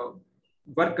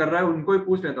वर्क कर रहा है उनको ही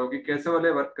पूछ लेता हूँ कि कैसे वाले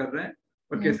वर्क कर रहे हैं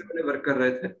और कैसे वाले वर्क कर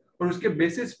रहे थे, और उसके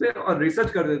बेसिस पे और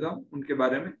रिसर्च कर देता हूँ उनके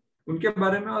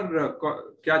बारे में और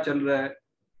क्या चल रहा है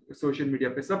सोशल मीडिया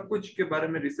पे, सब कुछ के बारे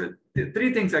में रिसर्च।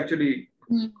 3 थिंग्स एक्चुअली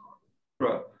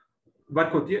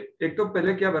वर्क होती है। एक तो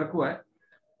पहले क्या वर्क हुआ है,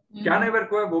 क्या नहीं वर्क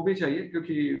हुआ है वो भी चाहिए,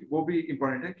 क्योंकि वो भी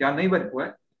इंपॉर्टेंट है, क्या नहीं वर्क हुआ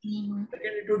है।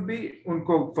 सेकेंड, इट वुड बी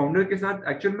उनको फाउंडर के साथ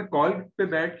एक्चुअल में कॉल पे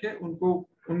बैठ के उनको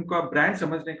उनका ब्रांड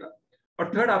समझने का।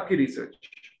 और थर्ड, आपकी रिसर्च।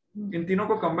 इन तीनों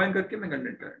को कंबाइन करके मैं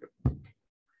कंटेंट करेंगे।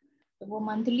 तो वो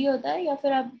मंथली होता है या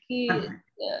फिर आपकी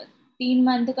 3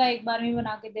 मंथ का एक बार में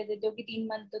बना के दे देते हो कि 3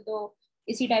 मंथ तो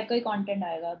इसी टाइप का ही कंटेंट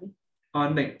आएगा अभी?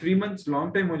 नहीं, 3 मंथ्स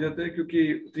लॉन्ग टाइम हो जाता है,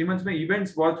 क्योंकि 3 मंथ्स में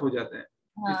इवेंट्स बहुत हो जाते हैं।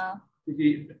 हाँ। क्योंकि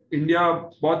इंडिया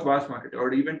बहुत वास्ट मार्केट है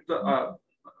और इवेंट तो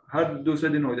हर दूसरे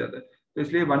दिन हो जाता है, तो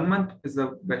इसलिए 1 month is the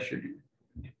best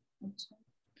schedule. अच्छा।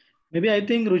 May B I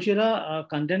think Ruchira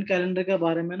content calendar के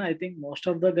बारे में ना, I think most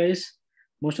of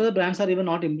the brands are even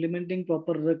not implementing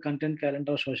proper content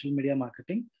calendar social media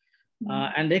marketing.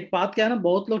 And एक बात क्या है ना,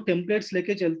 बहुत लोग टेम्पलेट्स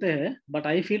लेके चलते हैं, बट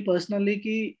आई फील पर्सनली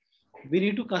कि we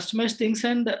need to customise things.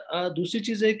 And दूसरी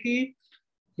चीज है कि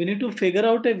we need to figure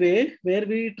out a way where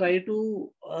we try to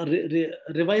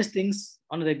revise things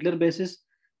on a regular basis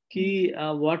कि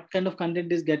what kind of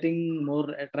content is getting more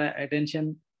attention,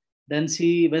 then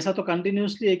see वैसा तो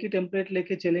continuously एक ही template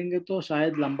लेके चलेंगे तो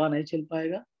शायद लंबा नहीं चल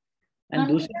पाएगा। हाँ, एंड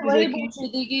नहीं, दूसरी मैं चीज है वही कि पूछ रही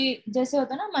थी कि जैसे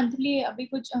होता है ना मंथली, अभी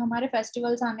कुछ हमारे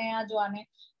फेस्टिवल्स आने हैं या जो आने हैं,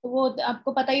 तो वो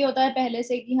आपको पता ही होता है पहले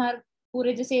से कि हाँ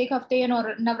पूरे जैसे एक हफ्ते या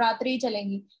नवरात्रि ही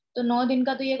चलेंगी, तो 9 दिन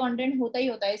का तो ये कंटेंट होता ही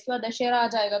होता है। इसके बाद दशहरा आ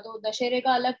जाएगा तो दशहरे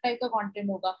का अलग टाइप का कंटेंट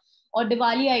होगा, और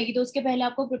दिवाली आएगी तो उसके पहले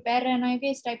आपको प्रिपेयर रहना है कि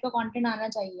इस टाइप का कंटेंट आना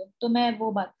चाहिए, तो मैं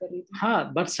वो बात कर रही थी।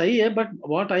 हाँ बट सही है, but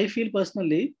what I feel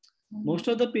personally, hmm, most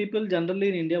of the people generally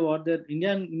in India what there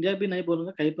India भी नहीं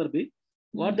बोलूंगा, कहीं पर भी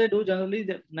what hmm, they do generally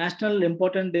national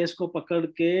important days को पकड़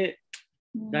के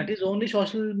हम्म, that is only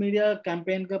social media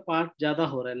campaign का पार्ट ज्यादा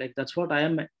हो रहा है, like that's what I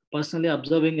am personally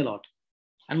observing a lot.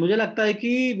 And मुझे लगता है कि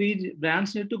we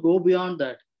brands need to go beyond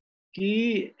that.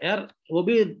 कि यार वो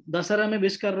भी दशहरा में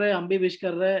विश कर रहे हैं, हम भी विश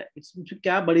कर रहे हैं, इसमें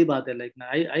क्या बड़ी बात है? Like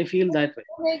I feel that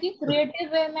way कि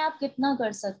क्रिएटिव वे में आप कितना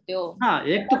कर सकते हो। हाँ,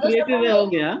 एक तो क्रिएटिव वे हो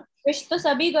गया, विश तो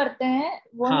सभी करते हैं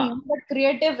वो हाँ, नहीं, बट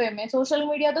क्रिएटिव वे में सोशल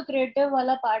मीडिया तो क्रिएटिव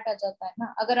वाला पार्ट आ जाता है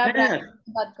ना, अगर आप ब्रांड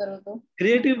की बात करो तो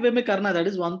क्रिएटिव वे में करना, that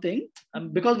is one thing,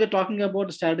 because we talking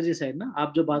about strategy side ना,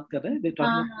 आप जो बात कर रहे हैं we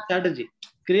talking strategy,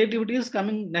 creativity is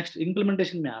coming next,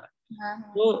 implementation में आ रहा है।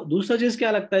 तो दूसरा चीज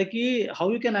क्या लगता है कि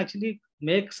how you can actually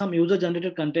make some user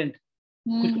generated content.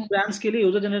 कुछ ब्रांड्स के लिए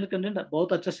यूजर जनरेटेड कंटेंट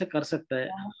बहुत अच्छे से कर सकता है,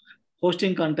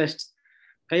 होस्टिंग कंटेस्ट।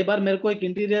 कई बार मेरे को एक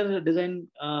इंटीरियर डिजाइन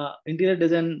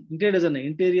नहीं,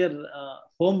 इंटीरियर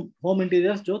होम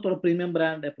इंटीरियर्स जो थोड़ा प्रीमियम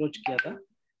ब्रांड अप्रोच किया था,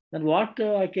 then what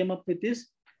I came up with is,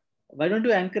 why don't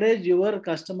you encourage your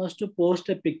customers to post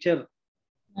a picture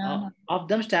of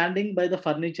them standing by the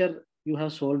furniture you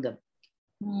have sold them.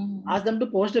 Ask them to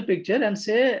post a picture and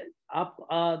say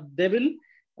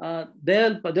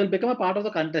they'll become a part of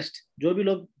the contest, जो भी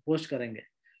लोग post करेंगे,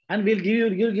 and we'll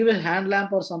give a hand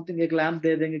lamp or something, एक lamp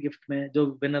दे देंगे gift में जो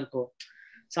winner को,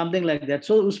 something like that.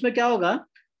 So उसमें क्या होगा,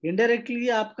 indirectly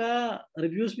आपका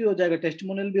reviews भी हो जाएगा,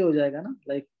 testimonial भी हो जाएगा ना,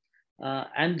 like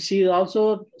and she is also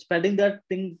spreading that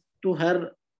thing to her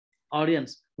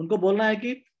audience. उनको बोलना है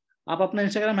कि आप अपना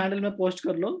Instagram handle में post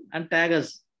कर लो and tag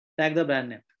the brand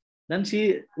name. Then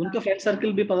उनके friend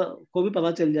circle भी को भी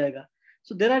पता चल जाएगा.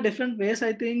 So there are different ways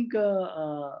I think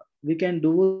we can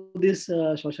do this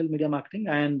social media marketing,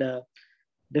 and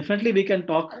definitely we can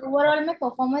talk. Overall मैं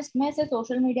परफॉर्मेंस में से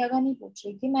सोशल मीडिया का नहीं पूछ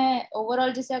रही थी मैं,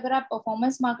 ओवरऑल जैसे अगर आप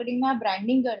परफॉर्मेंस मार्केटिंग में आप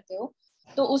ब्रांडिंग करते हो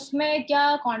तो उसमें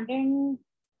क्या कंटेंट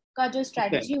का जो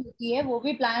स्ट्रेटजी होती है वो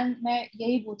भी प्लान, मैं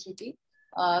यही पूछ रही थी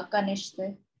कनिष्क से।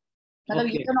 मतलब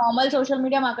ये तो नॉर्मल सोशल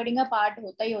मीडिया मार्केटिंग का पार्ट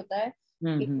होता ही होता है,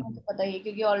 इतना तो पता ही है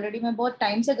क्योंकि ऑलरेडी मैं बहुत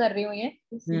टाइम से कर रही हूँ ये।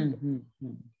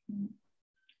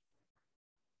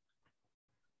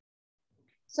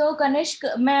 सो कनिष्क,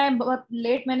 मैं बहुत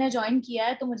लेट मैंने ज्वाइन किया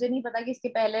है तो मुझे नहीं पता कि इसके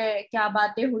पहले क्या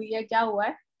बातें हुई है, क्या हुआ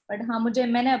है, बट हाँ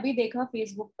मैंने अभी देखा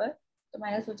फेसबुक पर तो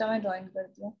मैंने सोचा मैं ज्वाइन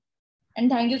करती हूँ।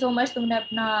 And thank you so much, तुमने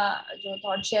अपना जो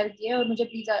थॉट शेयर किए, और मुझे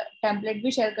प्लीज टेम्पलेट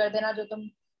भी शेयर कर देना जो तुम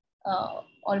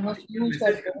ऑलमोस्ट यूज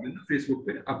करते हो फेसबुक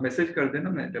पे, आप मैसेज कर देना,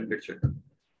 मैं टेम्पलेट शेयर कर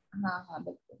दूंगा। हाँ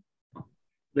बिल्कुल,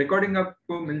 रिकॉर्डिंग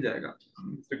आपको मिल जाएगा,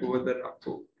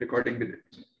 आपको रिकॉर्डिंग भी दे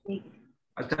देंगे।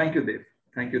 Thank you Dev,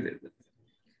 thank you Dev.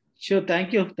 Sure,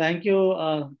 thank you,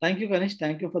 Kanish,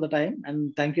 thank you for the time,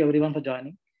 and thank you everyone for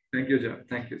joining. Thank you, John.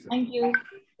 Thank you, sir. Thank you.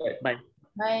 Bye. Bye.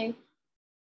 Bye.